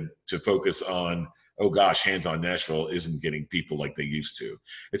good to focus on, oh gosh, Hands on Nashville isn't getting people like they used to.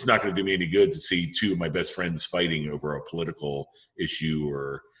 It's not going to do me any good to see two of my best friends fighting over a political issue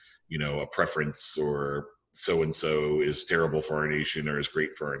or, a preference, or so-and-so is terrible for our nation or is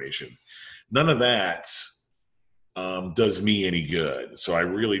great for our nation. None of that does me any good. So I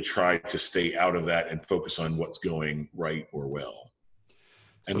really try to stay out of that and focus on what's going right or well.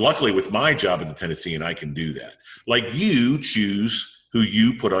 And luckily with my job at the Tennessean, I can do that. Like you choose who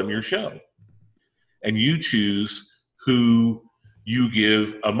you put on your show. And you choose who you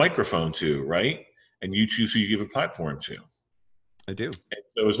give a microphone to, right? And you choose who you give a platform to. I do. And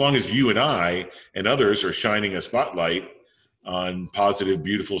so as long as you and I and others are shining a spotlight on positive,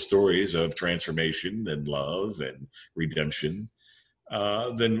 beautiful stories of transformation and love and redemption,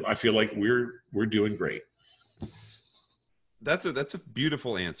 then I feel like we're doing great. That's a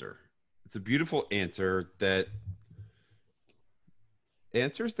beautiful answer. It's a beautiful answer that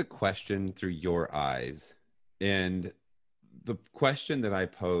answers the question through your eyes. And the question that I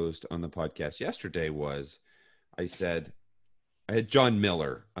posed on the podcast yesterday was, I had John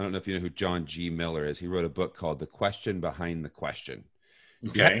Miller. I don't know if you know who John G. Miller is. He wrote a book called The Question Behind the Question.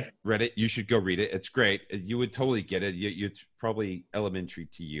 Okay. You haven't read it, you should go read it. It's great. You would totally get it. It's probably elementary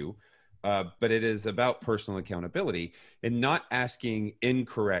to you. But it is about personal accountability and not asking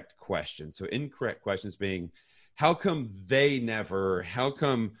incorrect questions. So incorrect questions being, how come they never,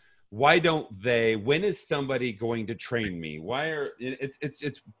 why don't they, when is somebody going to train me?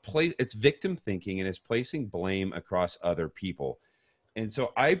 It's victim thinking, and it's placing blame across other people. And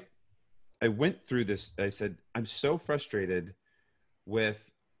so I went through this. I said, I'm so frustrated with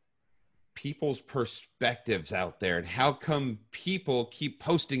people's perspectives out there, and how come people keep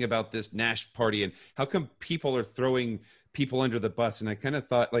posting about this Nash party, and how come people are throwing people under the bus. And I kind of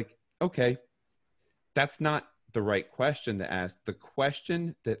thought, like, okay, that's not the right question to ask. The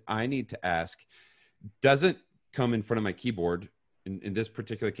question that I need to ask doesn't come in front of my keyboard. In this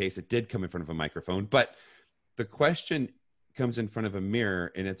particular case, it did come in front of a microphone, but the question comes in front of a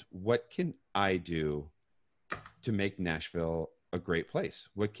mirror, and it's, what can I do to make Nashville a great place?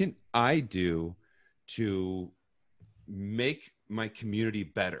 What can I do to make my community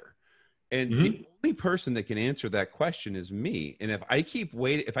better? And the only person that can answer that question is me. And if I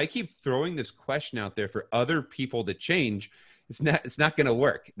keep throwing this question out there for other people to change, it's not going to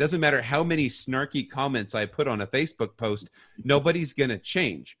work. It doesn't matter how many snarky comments I put on a Facebook post, nobody's going to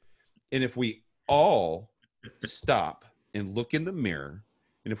change. And if we all stop and look in the mirror,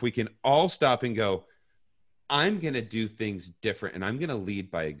 and if we can all stop and go, I'm going to do things different, and I'm going to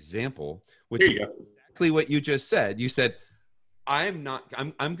lead by example, which is exactly what you just said. You said, I'm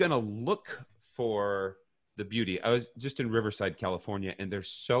going to look for the beauty. I was just in Riverside, California, and there's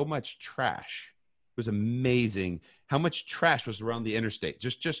so much trash. It was amazing how much trash was around the interstate.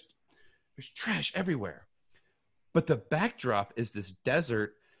 Just there's trash everywhere. But the backdrop is this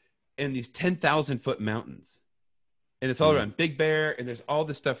desert and these 10,000-foot mountains. and it's all around Big Bear, and there's all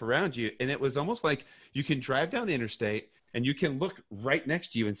this stuff around you. And it was almost like you can drive down the interstate and you can look right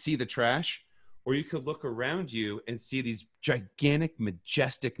next to you and see the trash, or you could look around you and see these gigantic,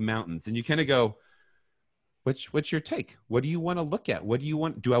 majestic mountains. And you kind of go, what's your take? What do you want to look at? What do you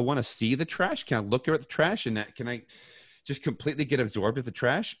want? Do I want to see the trash? Can I look at the trash and can I just completely get absorbed with the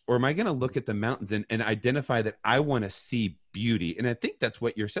trash? Or am I going to look at the mountains and identify that I want to see beauty? And I think that's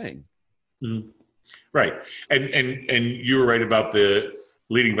what you're saying. Mm-hmm. Right. And you were right about the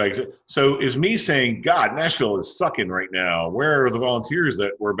leading by example. So is me saying, God, Nashville is sucking right now. Where are the volunteers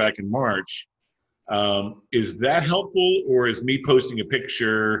that were back in March? Is that helpful? Or is me posting a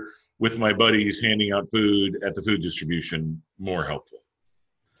picture with my buddies handing out food at the food distribution more helpful?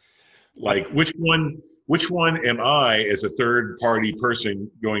 Like which one am I as a third party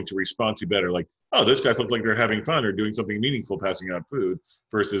person going to respond to better? Like, oh, those guys look like they're having fun or doing something meaningful passing out food,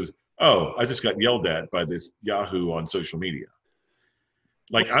 versus, oh, I just got yelled at by this Yahoo on social media.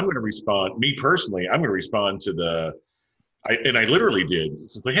 Like, I'm going to respond, me personally, I'm going to respond to and I literally did.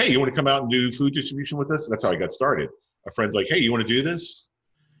 It's like, hey, you want to come out and do food distribution with us? That's how I got started. A friend's like, hey, you want to do this?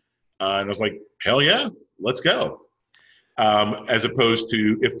 And I was like, hell yeah, let's go. As opposed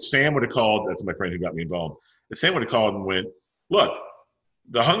to if Sam would have called, that's my friend who got me involved. If Sam would have called and went, look,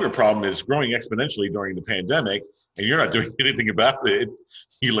 the hunger problem is growing exponentially during the pandemic, and you're not doing anything about it,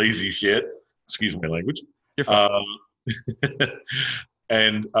 you lazy shit. Excuse my language. You're fine.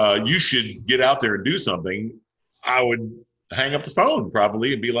 And you should get out there and do something. I would hang up the phone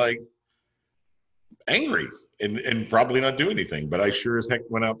probably and be like angry and probably not do anything. But I sure as heck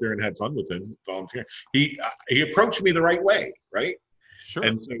went out there and had fun with him volunteering. He approached me the right way, right? Sure.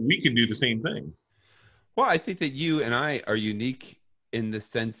 And so we can do the same thing. Well, I think that you and I are unique in the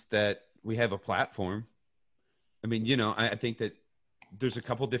sense that we have a platform. I mean, I think that there's a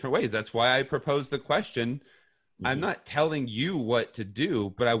couple different ways. That's why I proposed the question. Mm-hmm. I'm not telling you what to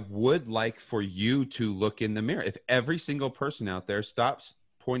do, but I would like for you to look in the mirror. If every single person out there stops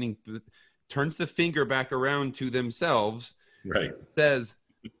pointing, turns the finger back around to themselves, right? Says,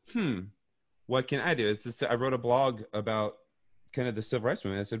 what can I do? It's just, I wrote a blog about kind of the civil rights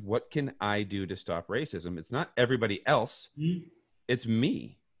movement. I said, what can I do to stop racism? It's not everybody else. Mm-hmm. It's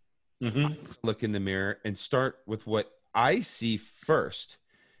me. Mm-hmm. Look in the mirror and start with what I see first.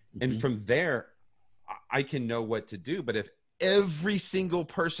 Mm-hmm. And from there, I can know what to do. But if every single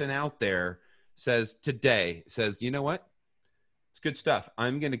person out there says, you know what? It's good stuff.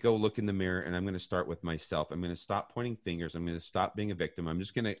 I'm going to go look in the mirror and I'm going to start with myself. I'm going to stop pointing fingers. I'm going to stop being a victim. I'm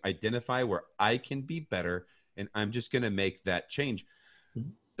just going to identify where I can be better. And I'm just going to make that change.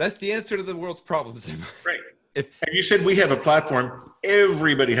 That's the answer to the world's problems. Right. And you said we have a platform.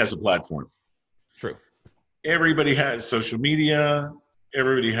 Everybody has a platform. True. Everybody has social media.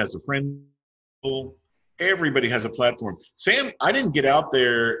 Everybody has a friend. Everybody has a platform. Sam, I didn't get out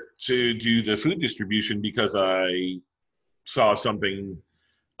there to do the food distribution because I saw something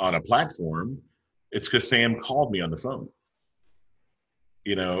on a platform. It's because Sam called me on the phone.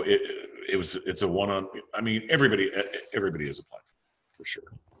 It's a one-on. I mean, everybody is a platform for sure.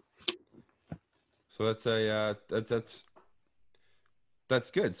 So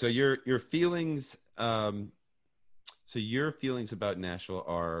that's good. So your feelings, your feelings about Nashville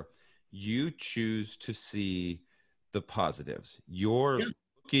are, you choose to see the positives. You're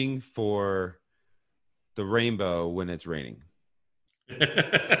looking for the rainbow when it's raining.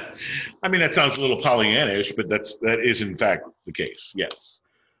 I mean, that sounds a little Pollyannish, but that is in fact the case. Yes.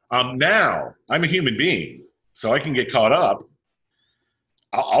 Now I'm a human being, so I can get caught up.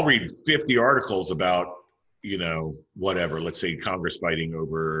 I'll read 50 articles about, whatever, let's say Congress fighting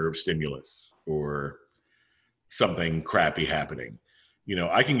over stimulus or something crappy happening.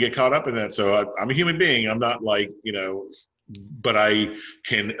 I can get caught up in that. So I'm a human being. I'm not like, but I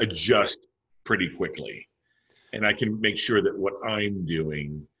can adjust pretty quickly. And I can make sure that what I'm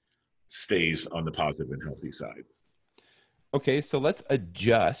doing stays on the positive and healthy side. Okay, so let's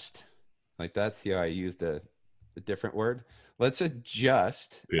adjust. Like that's, I used a different word. Let's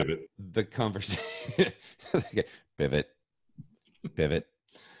adjust the conversation. Okay. Pivot.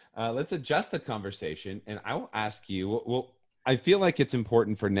 Let's adjust the conversation. And I will ask you, I feel like it's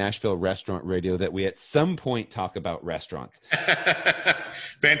important for Nashville Restaurant Radio that we at some point talk about restaurants.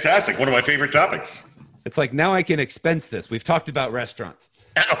 Fantastic. One of my favorite topics. It's like, now I can expense this. We've talked about restaurants.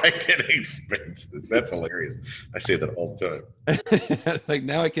 Now I can expense this. That's hilarious. I say that all the time. Like,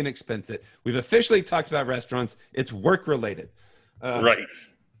 now I can expense it. We've officially talked about restaurants. It's work related. Right.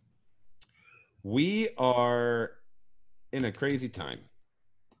 We are in a crazy time.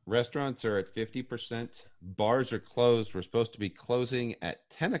 Restaurants are at 50%. Bars are closed. We're supposed to be closing at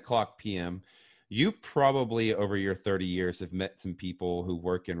 10 o'clock p.m. You probably over your 30 years have met some people who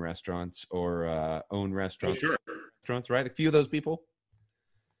work in restaurants or own Oh, restaurants, sure. right? A few of those people.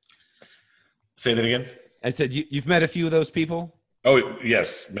 Say that again. I said you've met a few of those people. Oh,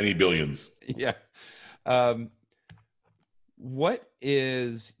 yes, many billions. Yeah. What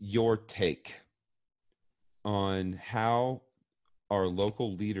is your take on how our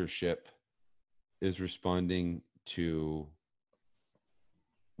local leadership is responding to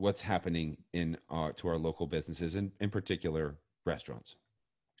what's happening to our local businesses, and in particular restaurants?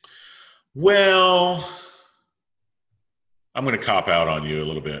 Well, I'm going to cop out on you a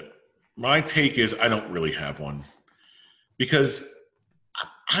little bit. My take is I don't really have one because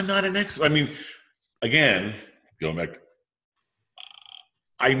I'm not an expert. I mean, again, going back,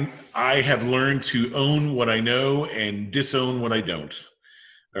 I have learned to own what I know and disown what I don't.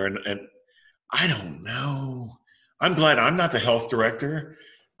 And I don't know. I'm glad I'm not the health director.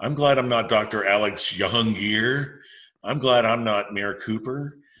 I'm glad I'm not Dr. Alex Jahangir. I'm glad I'm not Mayor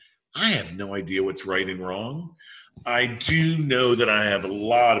Cooper. I have no idea what's right and wrong. I do know that I have a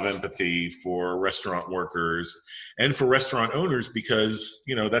lot of empathy for restaurant workers and for restaurant owners because,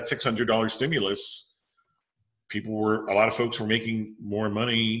 you know, that $600 stimulus, a lot of folks were making more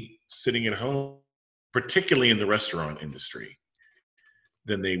money sitting at home, particularly in the restaurant industry,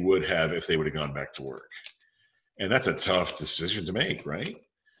 than they would have if they would have gone back to work. And that's a tough decision to make, right?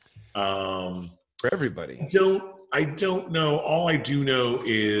 For everybody. I don't know. All I do know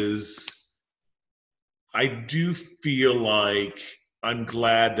is I do feel like I'm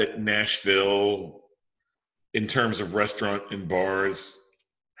glad that Nashville, in terms of restaurant and bars,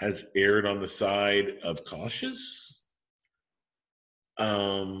 has erred on the side of cautious.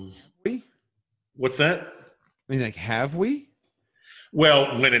 What's that? I mean, like, have we?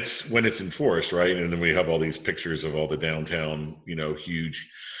 Well, when it's enforced, right? And then we have all these pictures of all the downtown, you know, huge.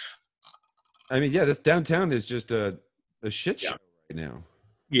 I mean, yeah, this downtown is just a shit show right now.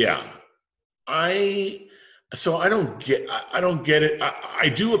 Yeah. I don't get it. I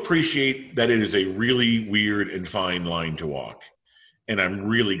do appreciate that it is a really weird and fine line to walk. And I'm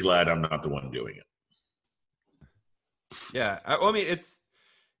really glad I'm not the one doing it. Yeah. I mean, it's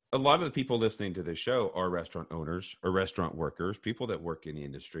a lot of the people listening to this show are restaurant owners or restaurant workers, people that work in the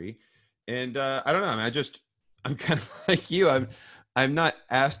industry. And I don't know. I mean, I'm kind of like you. I'm not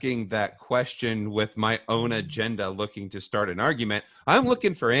asking that question with my own agenda, looking to start an argument. I'm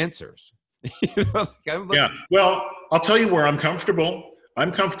looking for answers. Yeah. Well, I'll tell you where I'm comfortable.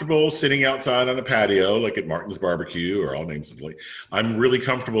 I'm comfortable sitting outside on a patio, like at Martin's Barbecue, or I'll name some place. I'm really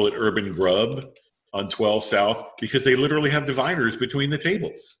comfortable at Urban Grub on 12 South because they literally have dividers between the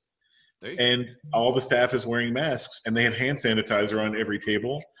tables. And all the staff is wearing masks and they have hand sanitizer on every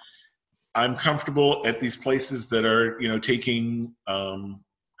table. I'm comfortable at these places that are, you know, taking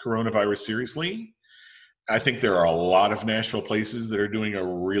coronavirus seriously. I think there are a lot of Nashville places that are doing a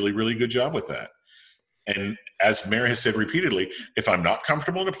really, really good job with that. And as Mayor has said repeatedly, if I'm not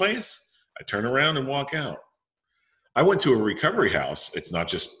comfortable in a place, I turn around and walk out. I went to a recovery house. It's not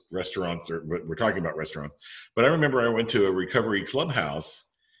just restaurants, we're talking about restaurants. But I remember I went to a recovery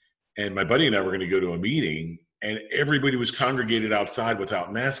clubhouse, and my buddy and I were going to go to a meeting, and everybody was congregated outside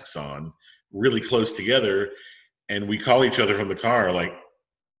without masks on, really close together. And we call each other from the car like,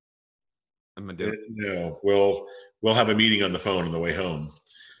 I'm going to do it. No, we'll have a meeting on the phone on the way home,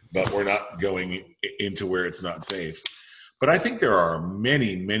 but we're not going into where it's not safe. But I think there are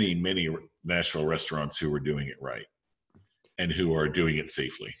many, many, many Nashville restaurants who are doing it right and who are doing it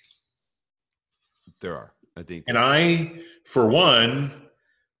safely. There are, I think. And I, for one,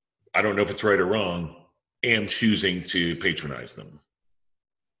 I don't know if it's right or wrong, am choosing to patronize them.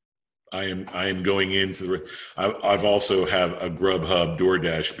 I am going into I've also have a Grubhub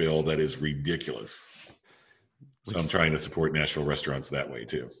DoorDash bill that is ridiculous. So I'm trying to support Nashville restaurants that way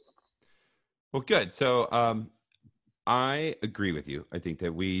too. Well, good. So I agree with you. I think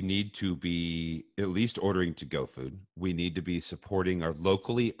that we need to be at least ordering to-go food. We need to be supporting our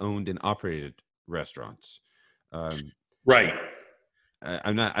locally owned and operated restaurants. Right.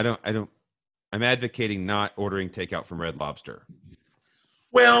 I'm advocating not ordering takeout from Red Lobster.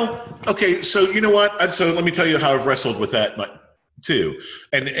 Well, okay. So you know what? So let me tell you how I've wrestled with that too.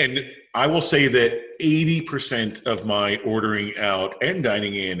 And I will say that 80% of my ordering out and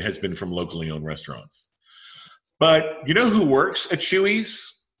dining in has been from locally owned restaurants. But you know who works at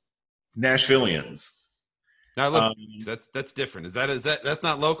Chuy's? Nashvillians. Now look, that's different. Is that that's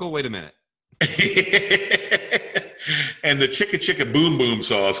not local? Wait a minute. And the chicka boom boom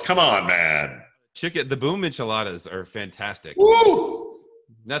sauce. Come on, man. The boom enchiladas are fantastic. Woo!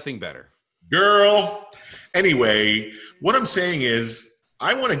 Nothing better. Girl. Anyway, what I'm saying is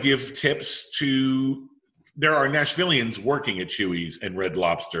I want to give tips to, there are Nashvillians working at Chuy's and Red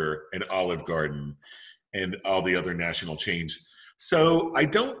Lobster and Olive Garden and all the other national chains. So I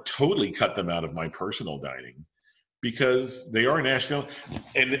don't totally cut them out of my personal dining because they are Nashville.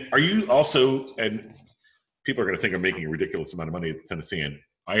 And are you also, and people are going to think I'm making a ridiculous amount of money at the Tennessean.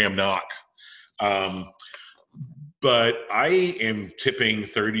 I am not. But I am tipping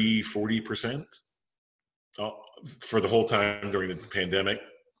 30, 40% for the whole time during the pandemic.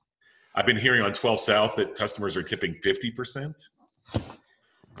 I've been hearing on 12 South that customers are tipping 50%.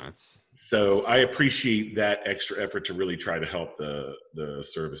 So I appreciate that extra effort to really try to help the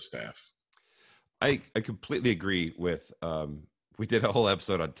service staff. I completely agree with, we did a whole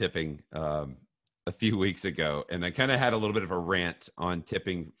episode on tipping a few weeks ago, and I kind of had a little bit of a rant on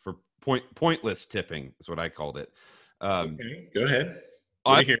tipping for pointless tipping is what I called it. Okay, go ahead.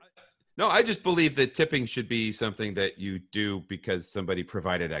 No, I just believe that tipping should be something that you do because somebody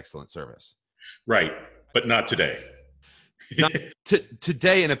provided excellent service. Right, but not today. Not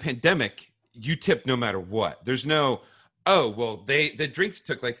today in a pandemic, you tip no matter what. There's no, oh, well, the drinks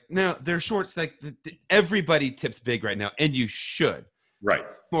took no, they're shorts. Everybody tips big right now, and you should. Right.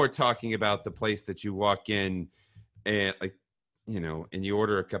 More talking about the place that you walk in and and you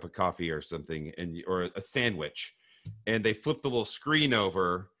order a cup of coffee or something or a sandwich, and they flip the little screen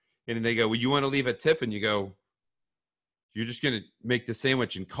over and they go, well, you want to leave a tip? And you go, you're just going to make the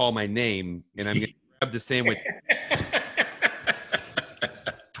sandwich and call my name, and I'm going to grab the sandwich.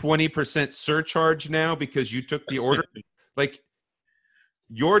 20% surcharge now because you took the order.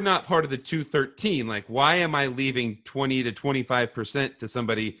 You're not part of the 213. Why am I leaving 20 to 25% to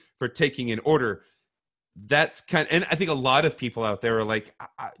somebody for taking an order? That's and I think a lot of people out there are like,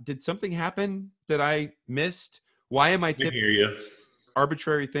 did something happen that I missed? Why am I tipping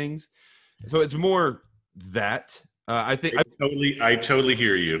arbitrary things? So it's more that I think I totally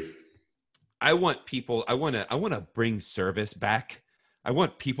hear you. I want people, I want to bring service back. I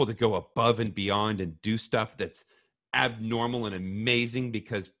want people to go above and beyond and do stuff that's abnormal and amazing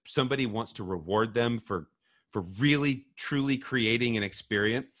because somebody wants to reward them for really truly creating an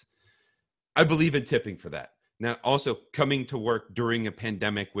experience. I believe in tipping for that. Now, also coming to work during a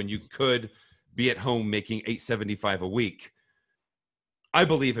pandemic when you could be at home making $875 a week, I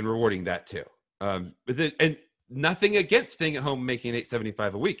believe in rewarding that too. And nothing against staying at home making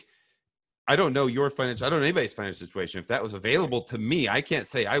 $875 a week. I don't know your financial, I don't know anybody's financial situation. If that was available to me, I can't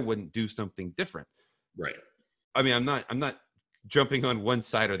say I wouldn't do something different. Right. I mean, I'm not jumping on one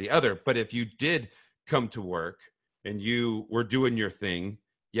side or the other, but if you did come to work and you were doing your thing,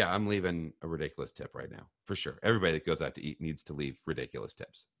 yeah, I'm leaving a ridiculous tip right now, for sure. Everybody that goes out to eat needs to leave ridiculous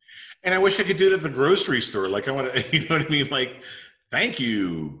tips. And I wish I could do it at the grocery store. I want to, you know what I mean? Thank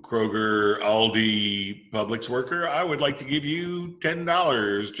you, Kroger, Aldi, Publix worker. I would like to give you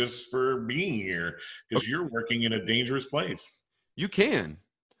 $10 just for being here because you're working in a dangerous place. You can.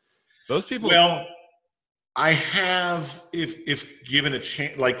 Those people. Well, I have, if given a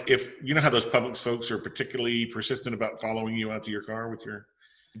chance, if you know how those Publix folks are particularly persistent about following you out to your car with your.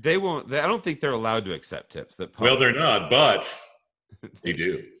 They won't. I don't think they're allowed to accept tips. Well, they're not, but they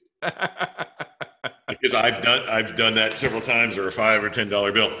do. Because I've done that several times, or a $5 or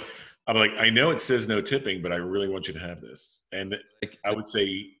 $10 bill. I'm like, I know it says no tipping, but I really want you to have this. And I would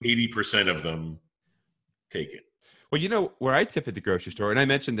say 80% of them take it. Well, you know where I tip at the grocery store, and I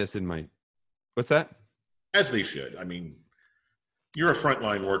mentioned this in my, what's that? As they should. I mean, you're a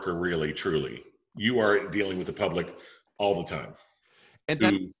frontline worker, really, truly. You are dealing with the public all the time. And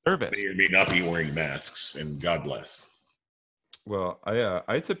that's service. May or may not be wearing masks, and God bless. Well,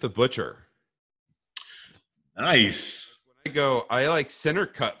 I tip the butcher. Nice. When I go, I like center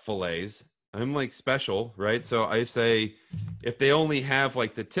cut fillets. I'm special, right? So I say, if they only have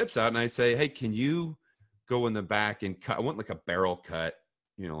the tips out, and I say, hey, can you go in the back and cut? I want a barrel cut,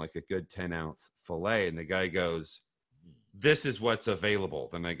 a good 10-ounce fillet. And the guy goes, this is what's available.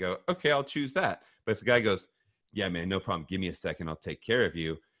 Then I go, okay, I'll choose that. But if the guy goes, yeah, man, no problem. Give me a second. I'll take care of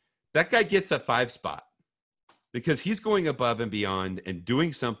you. That guy gets a 5 spot. Because he's going above and beyond and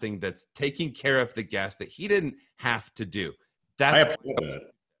doing something that's taking care of the guest that he didn't have to do. I applaud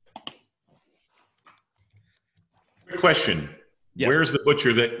that. Good question. Yes. Where's the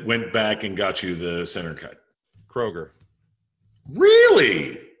butcher that went back and got you the center cut? Kroger.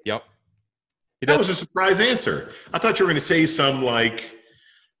 Really? Yep. That was a surprise answer. I thought you were going to say some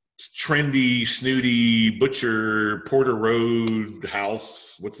trendy, snooty butcher, Porter Road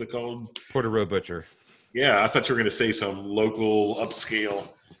house. What's it called? Porter Road Butcher. Yeah, I thought you were going to say some local upscale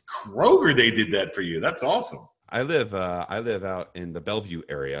Kroger. They did that for you. That's awesome. I live out in the Bellevue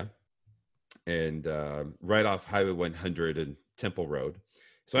area, and right off Highway 100 and Temple Road.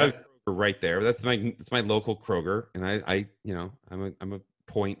 So I have Kroger right there. That's my local Kroger, and I I'm a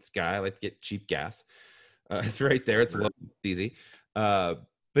points guy. I like to get cheap gas. It's right there. It's local, it's easy.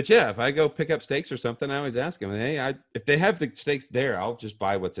 But yeah, if I go pick up steaks or something, I always ask them, hey, if they have the steaks there, I'll just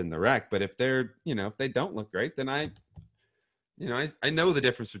buy what's in the rack. But if they're, if they don't look great, then I know the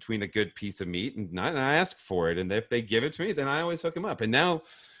difference between a good piece of meat and not, and I ask for it. And if they give it to me, then I always hook them up. And now,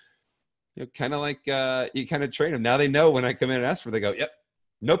 kind of like you kind of train them. Now they know when I come in and ask for it, they go, yep,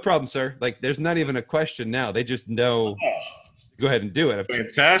 no problem, sir. Like there's not even a question now. They just know, go ahead and do it.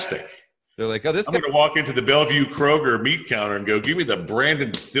 Fantastic. They're like, oh, this I'm going to walk into the Bellevue Kroger meat counter and go, give me the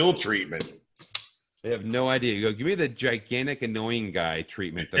Brandon Still treatment. They have no idea. You go, give me the gigantic annoying guy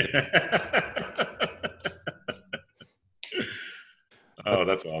treatment. Oh,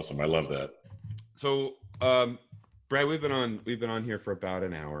 that's awesome. I love that. So, Brad, we've been on here for about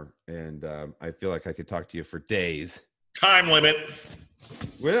an hour, and I feel like I could talk to you for days. Time limit.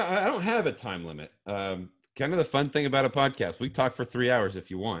 Well, I don't have a time limit. Kind of the fun thing about a podcast, we talk for 3 hours if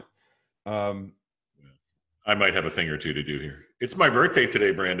you want. I might have a thing or two to do here. It's my birthday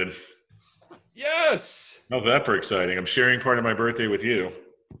today, Brandon. Yes. How's that for exciting? I'm sharing part of my birthday with you.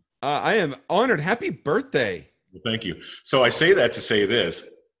 I am honored. Happy birthday. Well, thank you. So I say that to say this.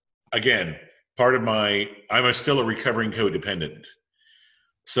 Again, I'm still a recovering codependent.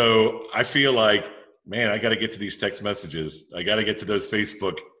 So I feel like, man, I got to get to these text messages. I got to get to those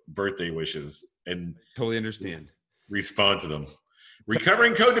Facebook birthday wishes and totally understand. Respond to them.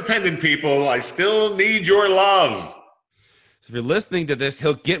 Recovering codependent people, I still need your love. So if you're listening to this,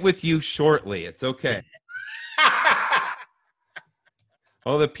 he'll get with you shortly. It's okay.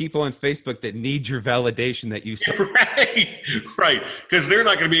 All the people on Facebook that need your validation that you said. Right. Because they're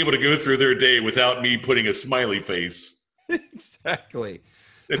not going to be able to go through their day without me putting a smiley face. Exactly.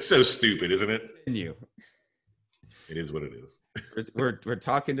 It's so stupid, isn't it? You. It is what it is. We're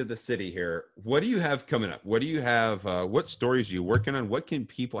talking to the city here. What do you have coming up? What do you have? What stories are you working on? How can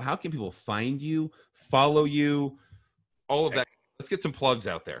people find you, follow you, all of that? Let's get some plugs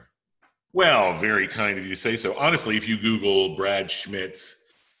out there. Well, very kind of you to say so. Honestly, if you Google Brad Schmidt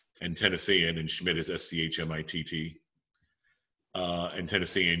and Tennessean, and Schmidt is SCHMITT, and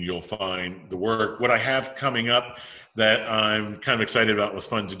Tennessean, you'll find the work. What I have coming up that I'm kind of excited about and was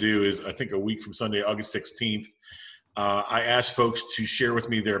fun to do is, I think a week from Sunday, August 16th, I asked folks to share with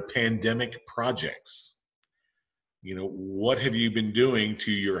me their pandemic projects. What have you been doing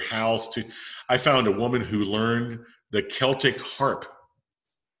to your house? I found a woman who learned the Celtic harp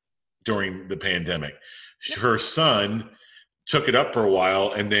during the pandemic. Her son took it up for a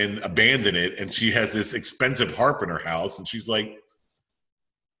while and then abandoned it, and she has this expensive harp in her house, and she's like,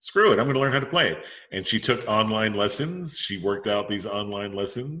 screw it, I'm going to learn how to play it. And she took online lessons. She worked out these online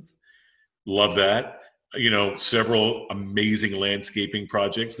lessons. Love that. Several amazing landscaping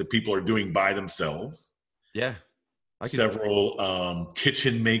projects that people are doing by themselves. Yeah. Several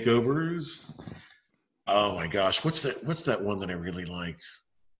kitchen makeovers. Oh my gosh. What's that one that I really liked?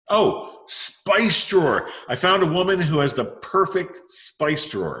 Oh, spice drawer. I found a woman who has the perfect spice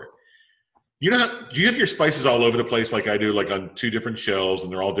drawer. Do you have your spices all over the place like I do, like on 2 different shelves,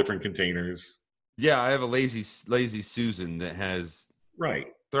 and they're all different containers? Yeah, I have a lazy Susan that has. Right.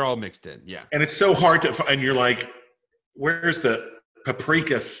 They're all mixed in. Yeah. And it's so hard to find. And you're like, where's the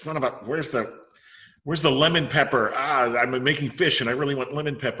paprika? Where's the lemon pepper? I'm making fish and I really want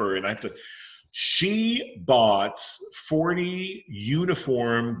lemon pepper. And she bought 40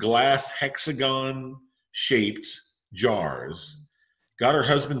 uniform glass hexagon shaped jars, got her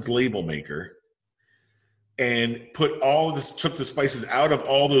husband's label maker, and took the spices out of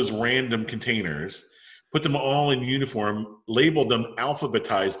all those random containers, put them all in uniform, labeled them,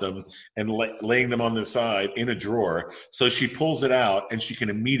 alphabetized them, and laying them on the side in a drawer. So she pulls it out and she can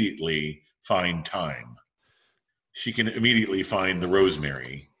immediately find thyme. She can immediately find the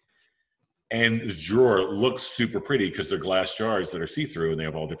rosemary. And the drawer looks super pretty because they're glass jars that are see-through and they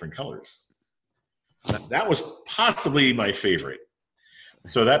have all different colors. That was possibly my favorite.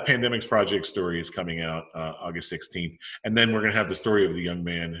 So that Pandemics Project story is coming out August 16th. And then we're going to have the story of the young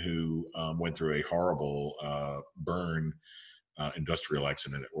man who went through a horrible burn industrial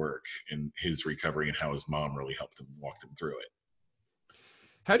accident at work, and his recovery and how his mom really helped him, walked him through it.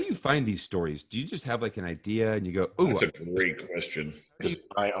 How do you find these stories? Do you just have like an idea and you go, oh, that's a great question, because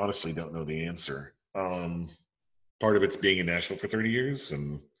I honestly don't know the answer. Part of it's being in Nashville for 30 years,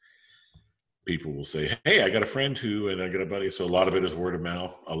 and people will say, hey, I got a friend and I got a buddy. So a lot of it is word of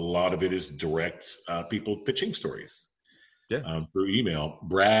mouth. A lot of it is direct people pitching stories through email.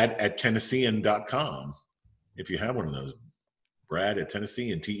 Brad@Tennessean.com. If you have one of those,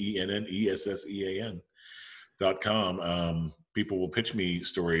 Brad@Tennessean, TENNESSEAN.com. people will pitch me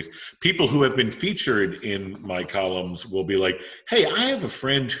stories. People who have been featured in my columns will be like, hey, I have a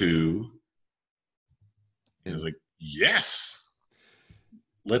friend who, and I was like, yes,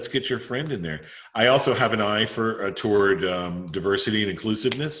 let's get your friend in there. I also have an eye toward diversity and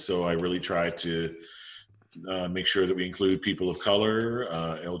inclusiveness. So I really try to make sure that we include people of color,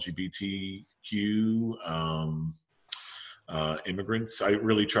 LGBTQ, immigrants. I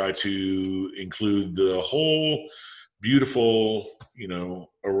really try to include the whole beautiful,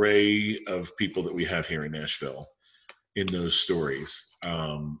 array of people that we have here in Nashville in those stories.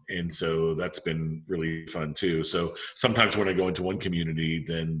 And so that's been really fun too. So sometimes when I go into one community,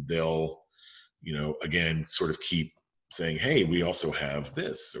 then they'll, again, sort of keep saying, hey, we also have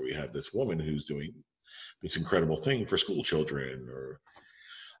this, or we have this woman who's doing this incredible thing for school children, or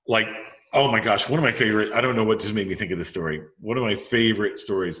like, oh my gosh, one of my favorite, I don't know what just made me think of this story. One of my favorite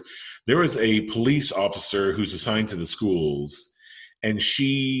stories, there was a police officer who's assigned to the schools, and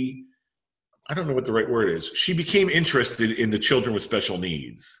she, I don't know what the right word is, she became interested in the children with special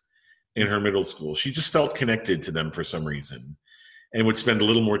needs in her middle school. She just felt connected to them for some reason and would spend a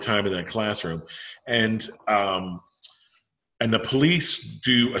little more time in that classroom. And the police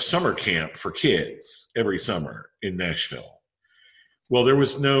do a summer camp for kids every summer in Nashville. Well, there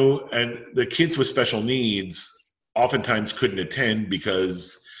was and the kids with special needs oftentimes couldn't attend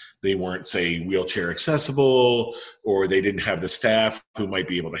because they weren't, say, wheelchair accessible, or they didn't have the staff who might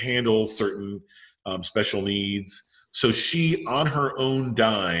be able to handle certain special needs. So she, on her own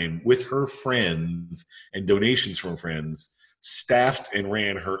dime, with her friends and donations from friends, staffed and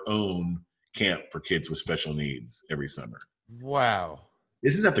ran her own camp for kids with special needs every summer. Wow.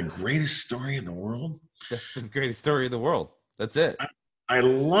 Isn't that the greatest story in the world? That's the greatest story in the world. That's it. I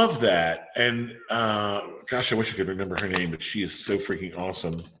love that. And gosh, I wish I could remember her name, but she is so freaking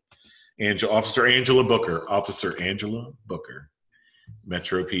awesome. Officer Angela Booker,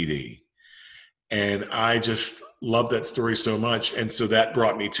 Metro PD. And I just love that story so much. And so that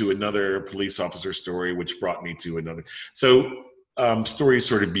brought me to another police officer story, which brought me to another. So stories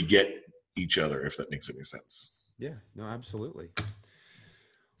sort of beget each other, if that makes any sense. Yeah, no, absolutely.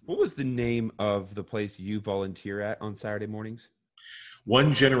 What was the name of the place you volunteer at on Saturday mornings?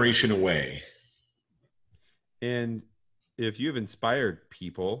 One Generation Away. And if you've inspired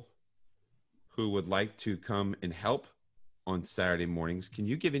people who would like to come and help on Saturday mornings, can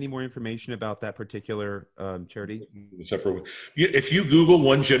you give any more information about that particular charity? If you Google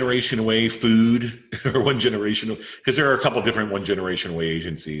One Generation Away food, or One Generation, because there are a couple different One Generation Away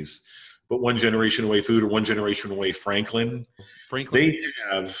agencies, but One Generation Away food or One Generation Away Franklin, they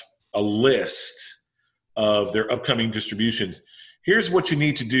have a list of their upcoming distributions. Here's what you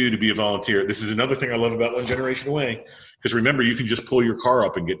need to do to be a volunteer. This is another thing I love about One Generation Away, because remember, you can just pull your car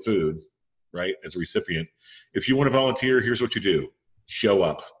up and get food, right, as a recipient. If you want to volunteer, here's what you do. Show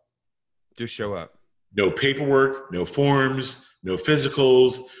up. Just show up. No paperwork, no forms, no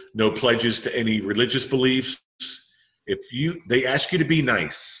physicals, no pledges to any religious beliefs. They ask you to be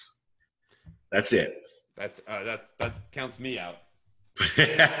nice. That's it. That counts me out.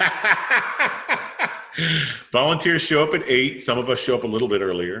 Volunteers show up at 8. Some of us show up a little bit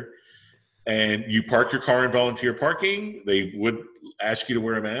earlier. And you park your car in volunteer parking. They would ask you to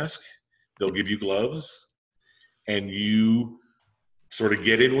wear a mask. They'll give you gloves. And you sort of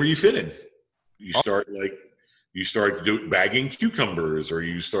get in where you fit in. You start bagging cucumbers, or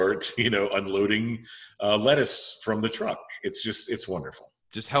you start, unloading lettuce from the truck. It's wonderful.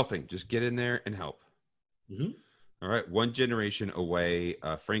 Just helping. Just get in there and help. Mm-hmm. All right. One Generation Away,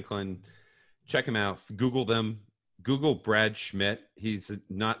 Franklin. Check him out. Google them. Google Brad Schmidt. He's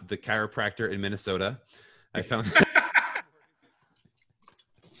not the chiropractor in Minnesota. I found.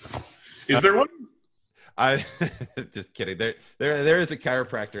 Is there one? I just kidding. There is a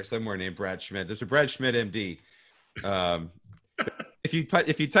chiropractor somewhere named Brad Schmidt. There's a Brad Schmidt MD.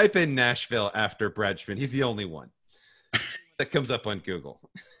 If you type in Nashville after Brad Schmidt, he's the only one that comes up on Google.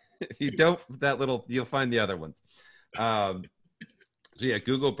 If you don't, you'll find the other ones. So yeah,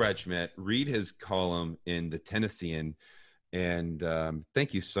 Google Brad Schmidt, read his column in the Tennessean, and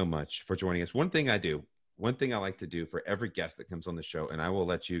thank you so much for joining us. One thing I like to do for every guest that comes on the show, and I will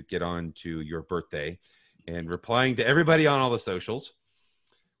let you get on to your birthday and replying to everybody on all the socials,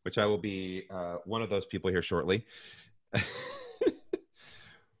 which I will be one of those people here shortly. I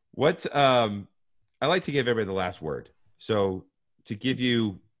like to give everybody the last word. So to give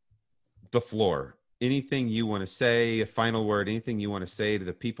you the floor, anything you want to say, a final word, anything you want to say to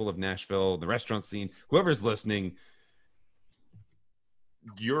the people of Nashville, the restaurant scene, whoever's listening,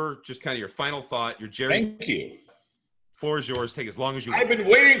 your final thought, your Jerry. Thank you. Floor is yours. Take as long as you want. I've been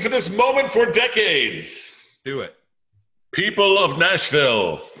waiting for this moment for decades. Do it. People of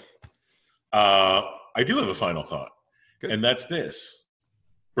Nashville, I do have a final thought, Good. and that's this.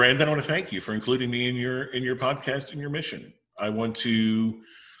 Brandon, I want to thank you for including me in your podcast and your mission. I want to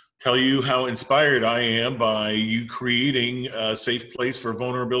tell you how inspired I am by you creating a safe place for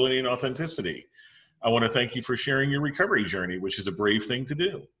vulnerability and authenticity. I want to thank you for sharing your recovery journey, which is a brave thing to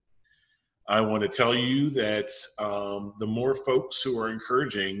do. I want to tell you that the more folks who are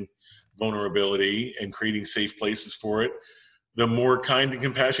encouraging vulnerability and creating safe places for it, the more kind and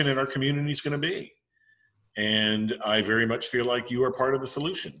compassionate our community is going to be. And I very much feel like you are part of the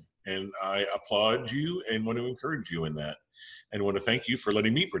solution. And I applaud you and want to encourage you in that. And want to thank you for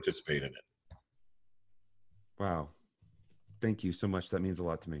letting me participate in it. Wow. Thank you so much. That means a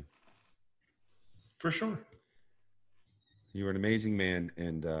lot to me. For sure. You are an amazing man,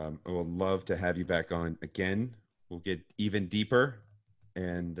 and I would love to have you back on again. We'll get even deeper.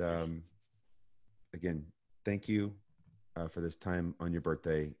 And again, thank you for this time on your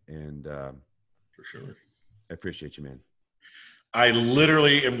birthday. And for sure. I appreciate you, man. I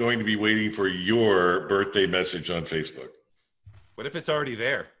literally am going to be waiting for your birthday message on Facebook. What if it's already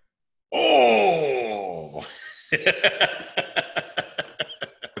there? Oh!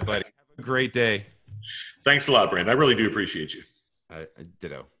 Buddy, have a great day. Thanks a lot, Brandon. I really do appreciate you.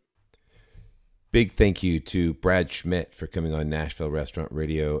 Ditto. Big thank you to Brad Schmidt for coming on Nashville Restaurant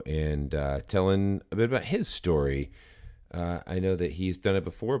Radio and telling a bit about his story. I know that he's done it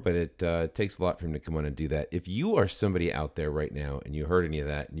before, but it takes a lot for him to come on and do that. If you are somebody out there right now and you heard any of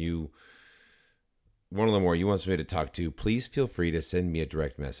that and you want to learn more, you want somebody to talk to, please feel free to send me a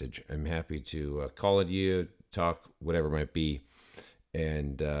direct message. I'm happy to call at you, talk, whatever it might be.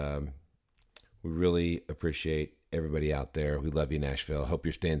 And we really appreciate everybody out there. We love you, Nashville. Hope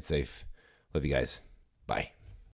you're staying safe. Love you guys. Bye.